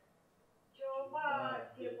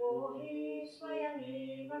 Chopadhyapohe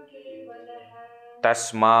swayameva kevalah.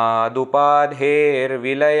 Tasmādupadher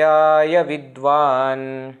vilayaya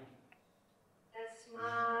vidvān.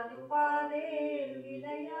 Tasmādupadher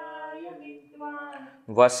vilayaya vidvān.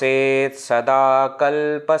 Vaset sada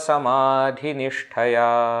kalpa samādhiṃ.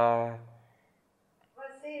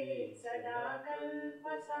 Vaset sada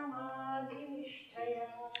kalpa samādhiṃ.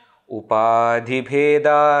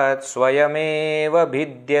 Upadhibhedat swayameva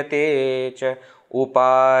bhidyate cha.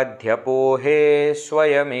 Upadhyapohe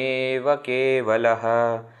swayameva kevalah.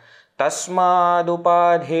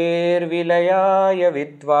 Tasmādupadher vilayaya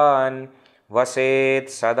vidvān. Vaset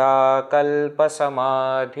sada kalpa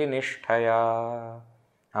samādhiṃ.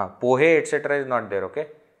 Pohe etc. is not there, okay?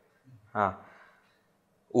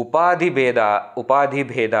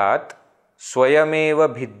 Upadhibhedat swayameva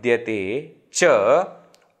bhidyate cha.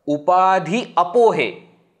 Upadhi apohe.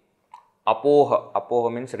 Apoha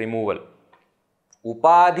means removal.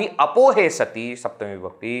 Upadhi apohe sati saptami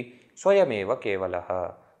vibhakti swayameva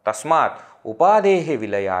kevalah. Tasmat upadhehe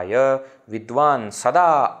vilayaya vidvan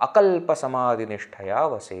sada akalpa samadhinishthaya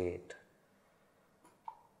vaset.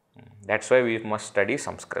 That's why we must study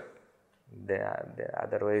Sanskrit.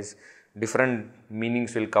 Otherwise, different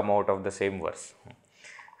meanings will come out of the same verse,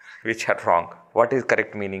 which are wrong. What is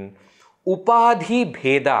correct meaning? Upadhi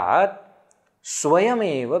bhedat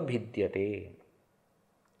swayameva bhidyate.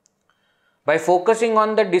 By focusing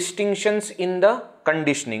on the distinctions in the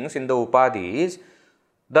conditionings, in the upadhis,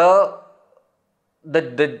 the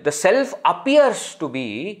self appears to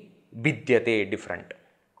be bhidyate, different.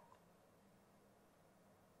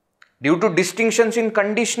 Due to distinctions in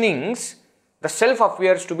conditionings, the self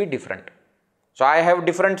appears to be different. So I have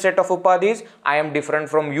different set of upadhis, I am different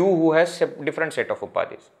from you who has different set of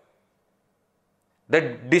upadhis.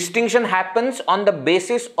 The distinction happens on the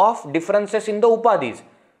basis of differences in the upadhis,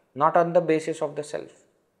 not on the basis of the self.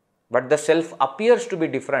 But the self appears to be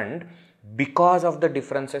different because of the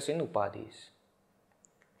differences in upadhis.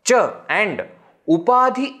 Cha, and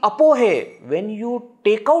upadhi apohe, when you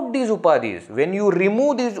take out these upadhis, when you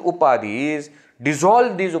remove these upadhis,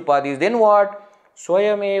 dissolve these upadhis, then what?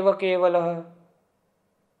 Swayameva kevalah.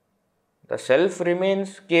 The self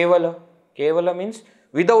remains kevala. Kevala means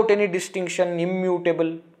without any distinction,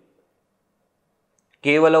 immutable.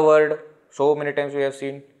 Kevala word, so many times we have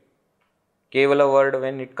seen. Kevala word,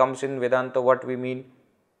 when it comes in Vedanta, what we mean?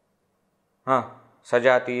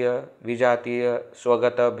 Sajatiya, vijatiya,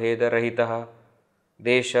 swagata, bheda, rahitaha,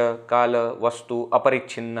 desha, kala, vastu,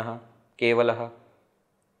 aparichhinnaha, kevalah.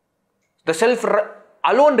 The self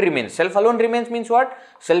alone remains. Self alone remains means what?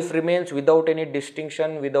 Self remains without any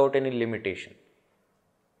distinction, without any limitation.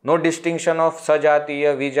 No distinction of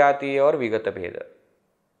sajatiya, vijatiya or vigata bheda.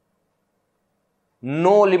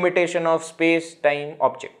 No limitation of space, time,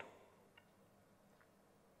 object.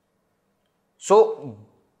 So,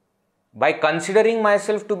 by considering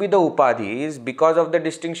myself to be the upadhis, because of the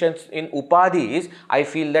distinctions in upadhis, I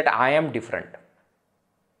feel that I am different.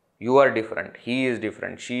 You are different, he is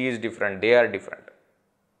different, she is different, they are different.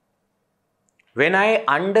 When I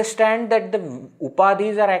understand that the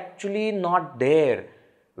upadhis are actually not there,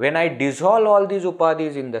 When I dissolve all these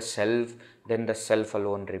upadhis in the self, then the self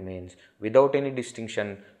alone remains, without any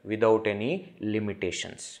distinction, without any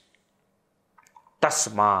limitations.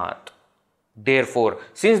 Tasmat. Therefore,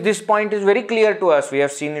 since this point is very clear to us, we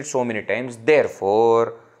have seen it so many times,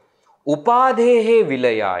 therefore, upadhehe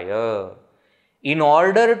vilayaya, in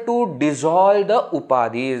order to dissolve the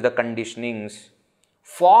upadhis, the conditionings,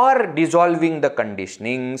 for dissolving the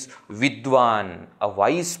conditionings, vidwan, a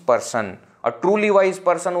wise person, a truly wise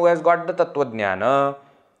person who has got the tattvajnana,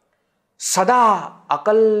 sada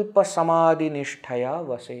akalpa samadhi nishtaya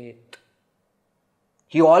vaset.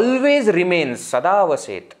 He always remains sada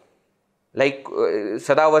vaset. Like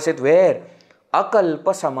sada vaset where?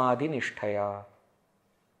 Akalpa samadhi nishtaya.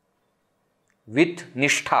 With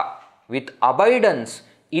nishtha, with abidance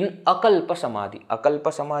in akalpa samadhi.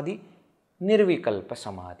 Akalpa samadhi, nirvikalpa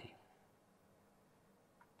samadhi.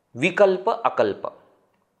 Vikalpa, akalpa.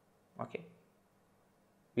 Okay.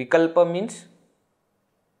 Vikalpa means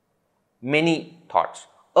many thoughts.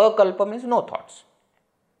 Akalpa means no thoughts.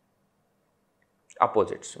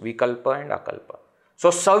 Opposites, vikalpa and akalpa. So,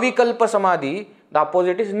 savikalpa samadhi, the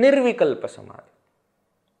opposite is nirvikalpa samadhi.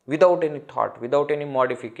 Without any thought, without any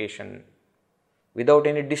modification, without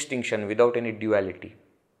any distinction, without any duality.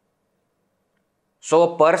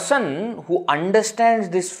 So, a person who understands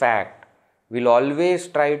this fact will always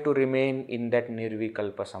try to remain in that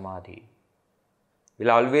nirvikalpa samadhi.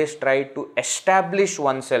 Will always try to establish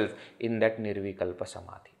oneself in that nirvikalpa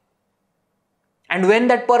samadhi. And when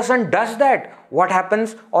that person does that, what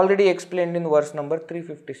happens? Already explained in verse number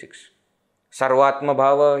 356.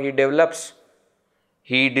 Sarvātmabhāvam he develops.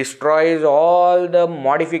 He destroys all the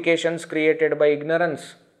modifications created by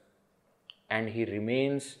ignorance. And he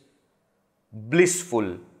remains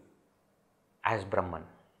blissful as Brahman.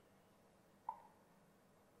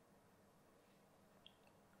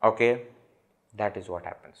 Okay, that is what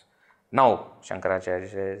happens. Now, Shankaracharya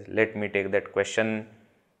says, let me take that question.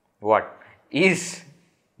 What? Is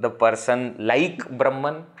the person like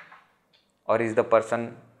Brahman or is the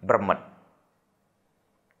person Brahman?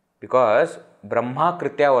 Because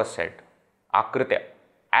brahmākṛtyā was said, akritya,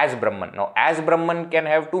 as Brahman. Now, as Brahman can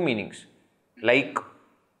have two meanings, like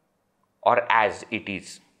or as it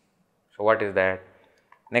is. So, what is that?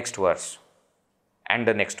 Next verse and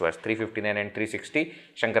the next verse, 359 and 360,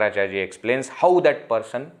 Shankaracharya explains how that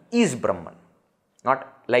person is Brahman,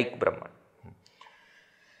 not like Brahman.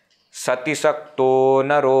 Sati sakto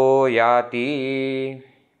naro yati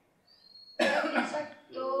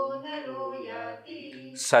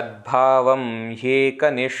sadbhavam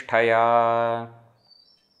yekanishthaya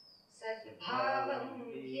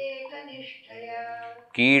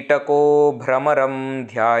कीटको भ्रमरं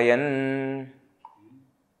ध्यायन्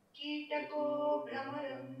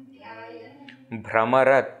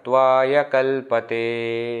भ्रमरत्वाय कल्पते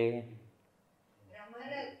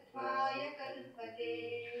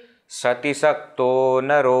सति सक्तो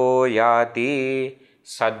नरो याति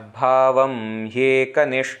सद्भावं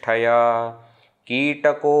ह्येकनिष्ठया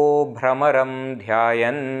कीटको भ्रमरं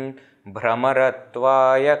ध्यायन्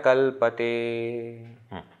भ्रमरत्वाय कल्पते.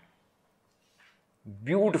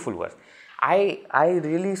 Beautiful verse. I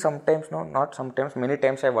really sometimes, no, not sometimes, many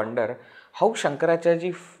times I wonder how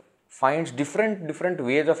Shankaracharya finds different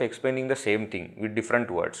ways of explaining the same thing with different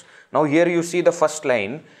words. Now here you see the first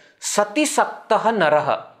line, Sati Saktaha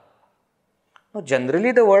Naraha. Now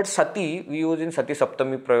generally the word Sati we use in Sati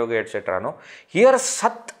Saptami Prayoga etc. No? Here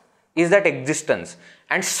Sat is that existence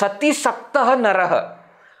and Sati Saktaha Naraha,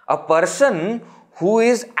 a person who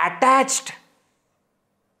is attached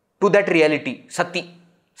to that reality, Sati,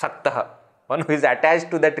 Saktaha, one who is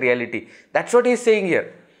attached to that reality. That's what he is saying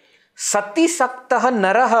here. Sati Saktaha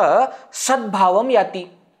Naraha Sadbhavam Yati.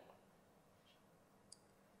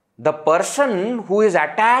 The person who is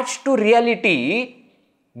attached to reality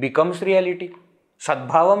becomes reality.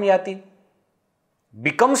 Sadbhavam Yati.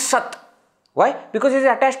 Becomes Sat. Why? Because he is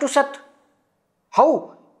attached to Sat.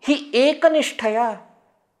 How? He ekanishtaya.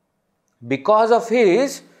 Because of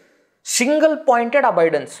his single pointed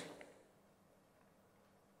abidance.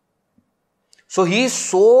 So he is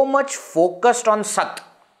so much focused on Sat.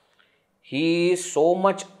 He is so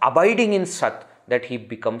much abiding in Sat that he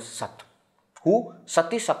becomes Sat. Who?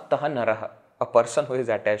 Sati Saktaha Naraha. A person who is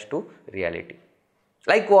attached to reality.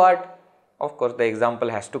 Like what? Of course, the example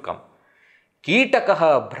has to come.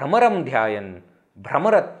 Kitakaha Brahmaram Dhyayan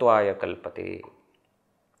Brahmaratvaya Kalpate.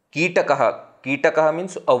 Kitakaha. Kitakaha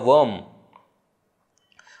means a worm.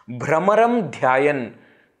 Brahmaram Dhyayan,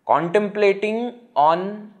 contemplating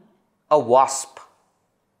on a wasp,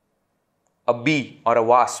 a bee or a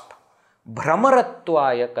wasp.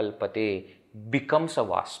 Brahmaratvaya Kalpate, becomes a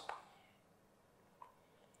wasp.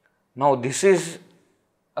 Now, this is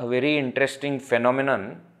a very interesting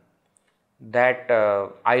phenomenon that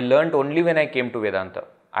I learnt only when I came to Vedanta.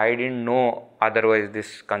 I didn't know otherwise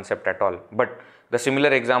this concept at all. But the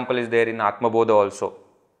similar example is there in Atmabodha also.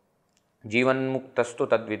 Jivan muktastu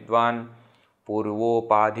tadvidvan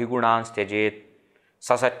purvopadhigunan styajet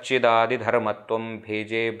sasachidadi dharmatvam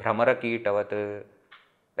bheje bhramarakiitavat.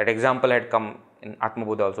 That example had come in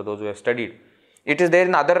Atmabodha also, those who have studied. It is there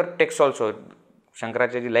in other texts also.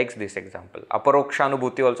 Shankaracharya likes this example.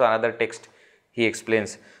 Aparokshanubhuti also, another text, he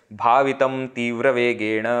explains. Bhavitam tīvra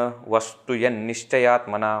vegena vastu yan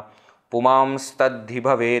niṣkayatmana pumamstadhi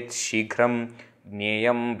bhavet shighram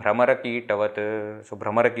jneyam bhramarakiitavat. So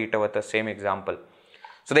bhramarakiitavat, same example.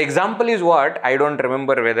 So the example is what? I don't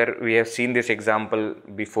remember whether we have seen this example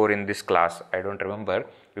before in this class. I don't remember.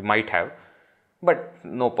 We might have. But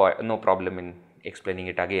no problem in explaining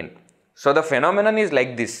it again. So the phenomenon is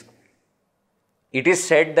like this. It is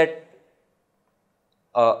said that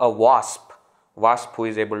a wasp who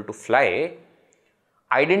is able to fly,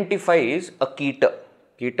 identifies a kita.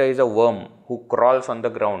 Kita is a worm who crawls on the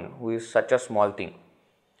ground, who is such a small thing.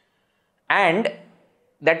 And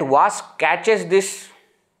that wasp catches this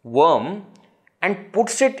worm and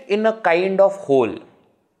puts it in a kind of hole.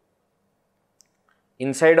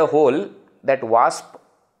 Inside a hole, that wasp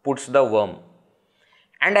puts the worm.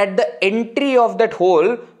 And at the entry of that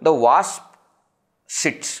hole, the wasp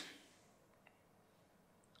sits.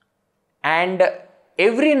 And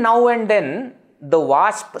every now and then, the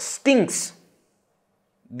wasp stings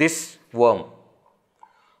this worm.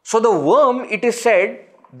 So the worm, it is said,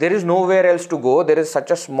 there is nowhere else to go. There is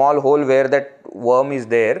such a small hole where that worm is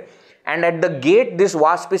there. And at the gate, this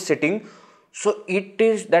wasp is sitting. So it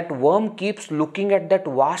is that worm keeps looking at that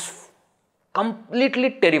wasp,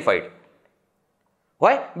 completely terrified.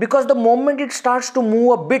 Why? Because the moment it starts to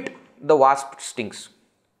move a bit, the wasp stings.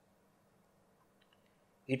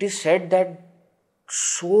 It is said that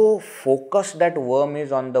so focused that worm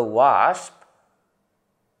is on the wasp,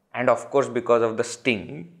 and of course because of the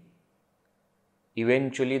sting,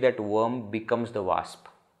 eventually that worm becomes the wasp.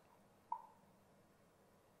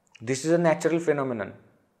 This is a natural phenomenon.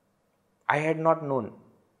 I had not known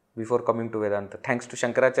before coming to Vedanta. Thanks to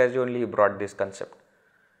Shankaracharya only, he brought this concept.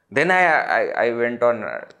 Then I went on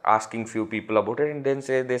asking few people about it, and then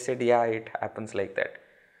they said, yeah, it happens like that.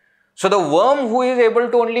 So the worm who is able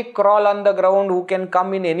to only crawl on the ground, who can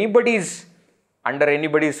come in under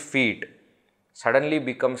anybody's feet, suddenly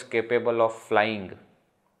becomes capable of flying.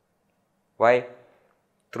 Why?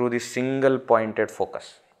 Through this single pointed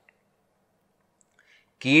focus.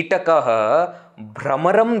 Kitakaha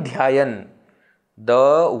bhramaram dhyayan.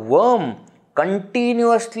 The worm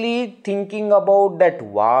continuously thinking about that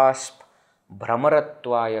wasp,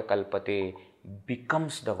 bhramarattvāya kalpate,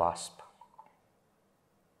 becomes the wasp.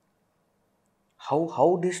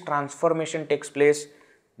 How this transformation takes place?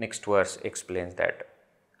 Next verse explains that.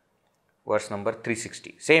 Verse number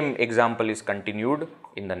 360. Same example is continued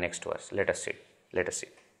in the next verse. Let us see.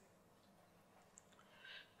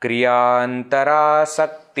 Kriyāntara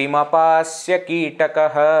saktimapasya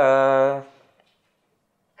kitakaha.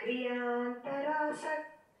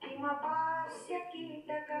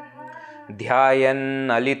 Dhyayan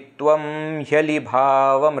alitvam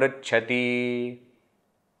hyalibhavamricchati.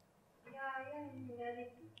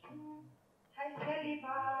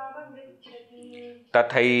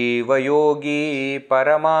 Tathaiva yogi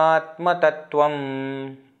paramatmatattvam.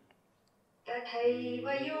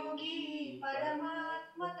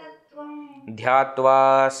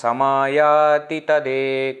 Dhyatva samayati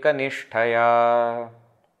tadekaniṣṭhaya.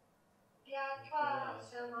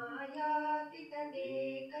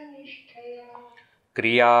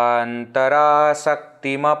 Kriyāntara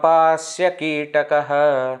saktimapasya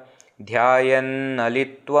kitakaha. Dhyayan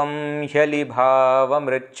alitvam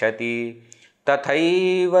hyalibhavamricchati.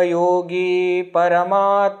 Tathaiva yogi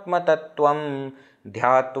paramatmatattvam.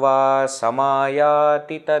 Dhyatva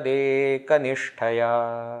samayati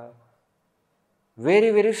tadekaniṣṭhaya.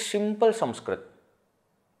 Very, very simple Sanskrit.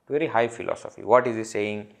 Very high philosophy. What is he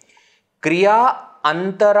saying? Kriya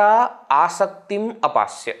antara asaktim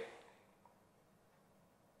apasya.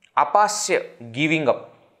 Apasya, giving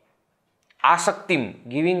up. Asaktim,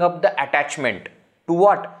 giving up the attachment. To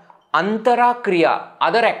what? Antara kriya,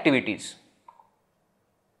 other activities.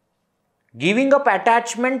 Giving up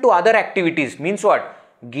attachment to other activities means what?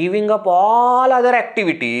 Giving up all other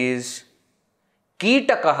activities.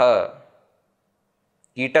 Kitakaha.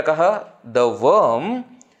 Kitakaha, the worm.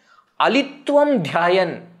 Alitvam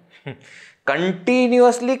dhyayan.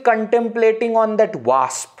 Continuously contemplating on that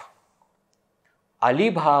wasp.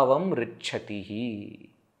 Alibhavam richatihi.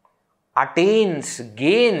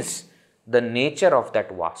 gains the nature of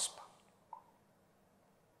that wasp.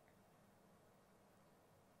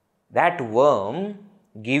 That worm,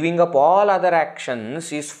 giving up all other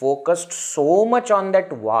actions, is focused so much on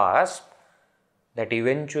that wasp that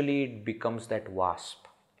eventually it becomes that wasp.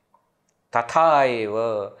 Tatha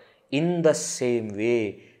eva, in the same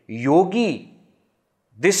way, yogi,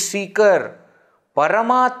 this seeker,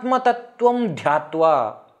 paramātmanyadvaye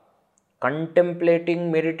dhyatvā,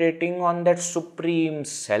 contemplating, meditating on that supreme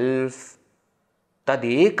self,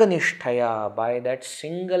 tadekaniṣṭhaya, by that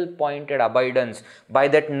single pointed abidance, by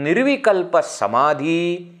that nirvikalpa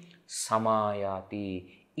samadhi, samayati,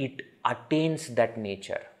 it attains that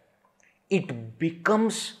nature. He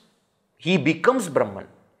becomes Brahman.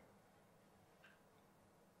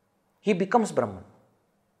 He becomes Brahman.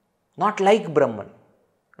 Not like Brahman,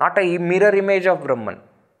 not a mirror image of Brahman,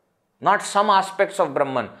 not some aspects of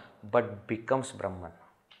Brahman, but becomes Brahman.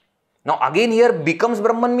 Now again here, becomes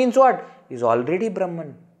Brahman means what? He is already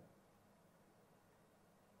Brahman.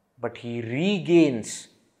 But he regains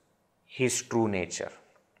his true nature.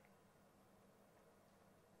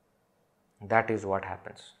 That is what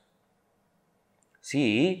happens.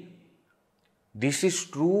 See, this is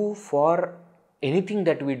true for anything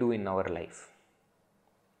that we do in our life.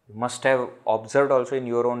 You must have observed also in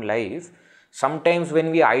your own life, sometimes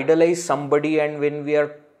when we idolize somebody and when we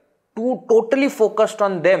are too totally focused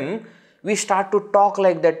on them, we start to talk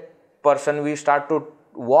like that person, we start to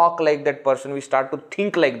walk like that person, we start to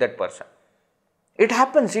think like that person. It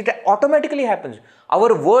happens, it automatically happens.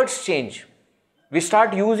 Our words change. We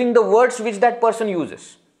start using the words which that person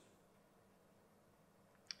uses.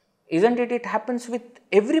 Isn't it? It happens with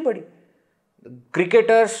everybody.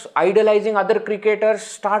 Cricketers idolizing other cricketers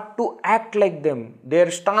start to act like them. Their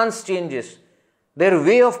stance changes. Their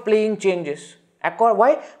way of playing changes.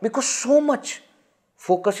 Why? Because so much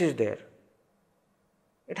focus is there.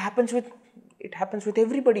 It happens with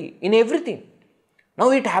everybody, in everything.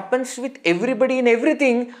 Now it happens with everybody in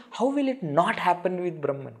everything. How will it not happen with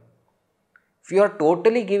Brahman? If you are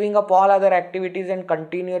totally giving up all other activities and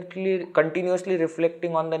continuously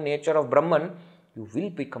reflecting on the nature of Brahman, you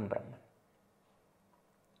will become Brahman.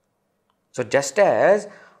 So just as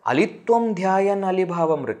alitvam dhyayan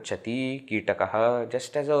alibhavam ricchati kitakaha,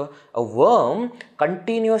 just as a worm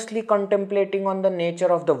continuously contemplating on the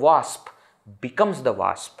nature of the wasp becomes the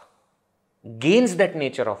wasp, gains that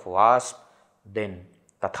nature of wasp, then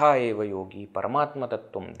tatha eva yogi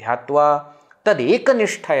paramatmanyadvaye dhyatvā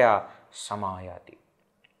tadekaniṣṭhaya samayati.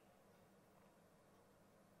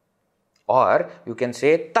 Or you can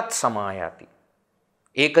say tat samayati.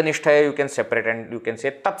 Ekaniṣṭhaya you can separate and you can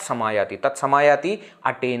say tat samayati. Tat samayati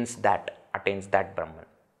attains that Brahman,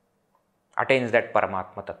 attains that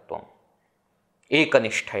paramatmanyadvaye.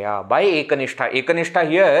 Ekaniṣṭhaya, by ekaniṣṭha. Ekaniṣṭha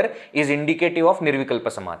here is indicative of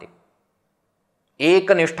nirvikalpa samadhi.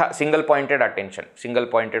 Ekaniṣṭha, single pointed attention, single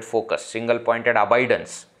pointed focus, single pointed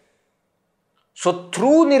abidance. So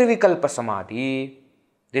through nirvikalpa samadhi,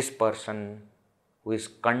 this person who is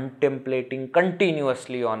contemplating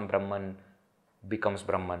continuously on Brahman becomes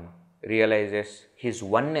Brahman, realizes his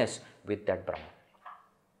oneness with that Brahman.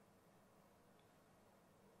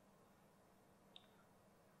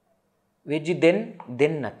 Veji,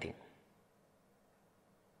 then nothing.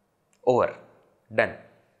 Over. Done.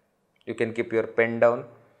 You can keep your pen down,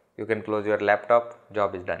 you can close your laptop,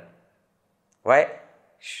 job is done. Why?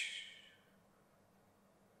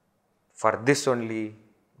 For this only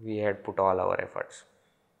we had put all our efforts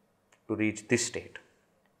to reach this state,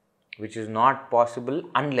 which is not possible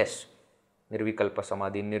unless nirvikalpa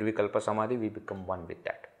samadhi. In nirvikalpa samadhi we become one with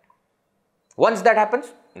that. Once that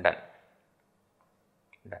happens, done.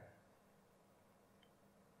 Done.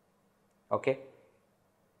 Okay.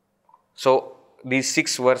 So these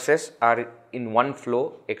 6 verses are in one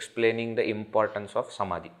flow explaining the importance of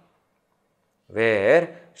samadhi,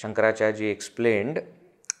 where Shankaracharya explained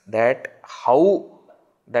that how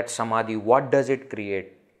that samadhi, what does it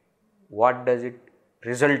create, what does it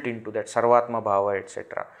result into, that sarvātmabhāvam,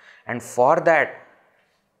 etc. And for that,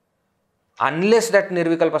 unless that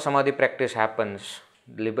nirvikalpa samadhi practice happens,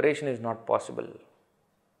 liberation is not possible.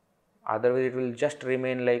 Otherwise it will just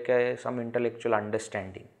remain like some intellectual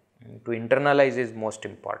understanding. To internalize is most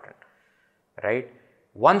important, right?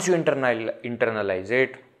 Once you internalize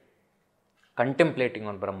it, contemplating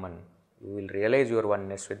on Brahman, you will realize your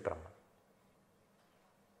oneness with Brahman.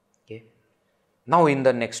 Okay. Now in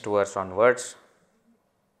the next verse onwards,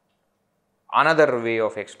 another way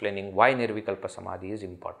of explaining why nirvikalpa samadhi is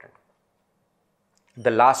important.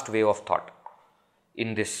 The last way of thought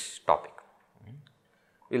in this topic.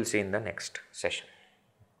 We will see in the next session.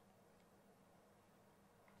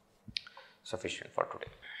 sufficient for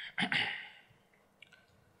today.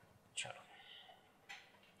 Chalo.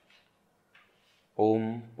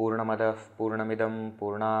 Om Purnamadah Purnamidam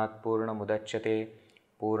Purnat Purnamudachyate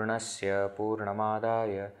Purnasya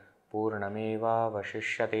Purnamadaya Purnameva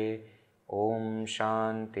Vashishyate. Om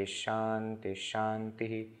Shanti Shanti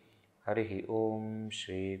Shanti. Harihi Om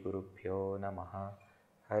Shri Gurubhyo Namaha.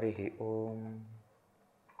 Harihi Om.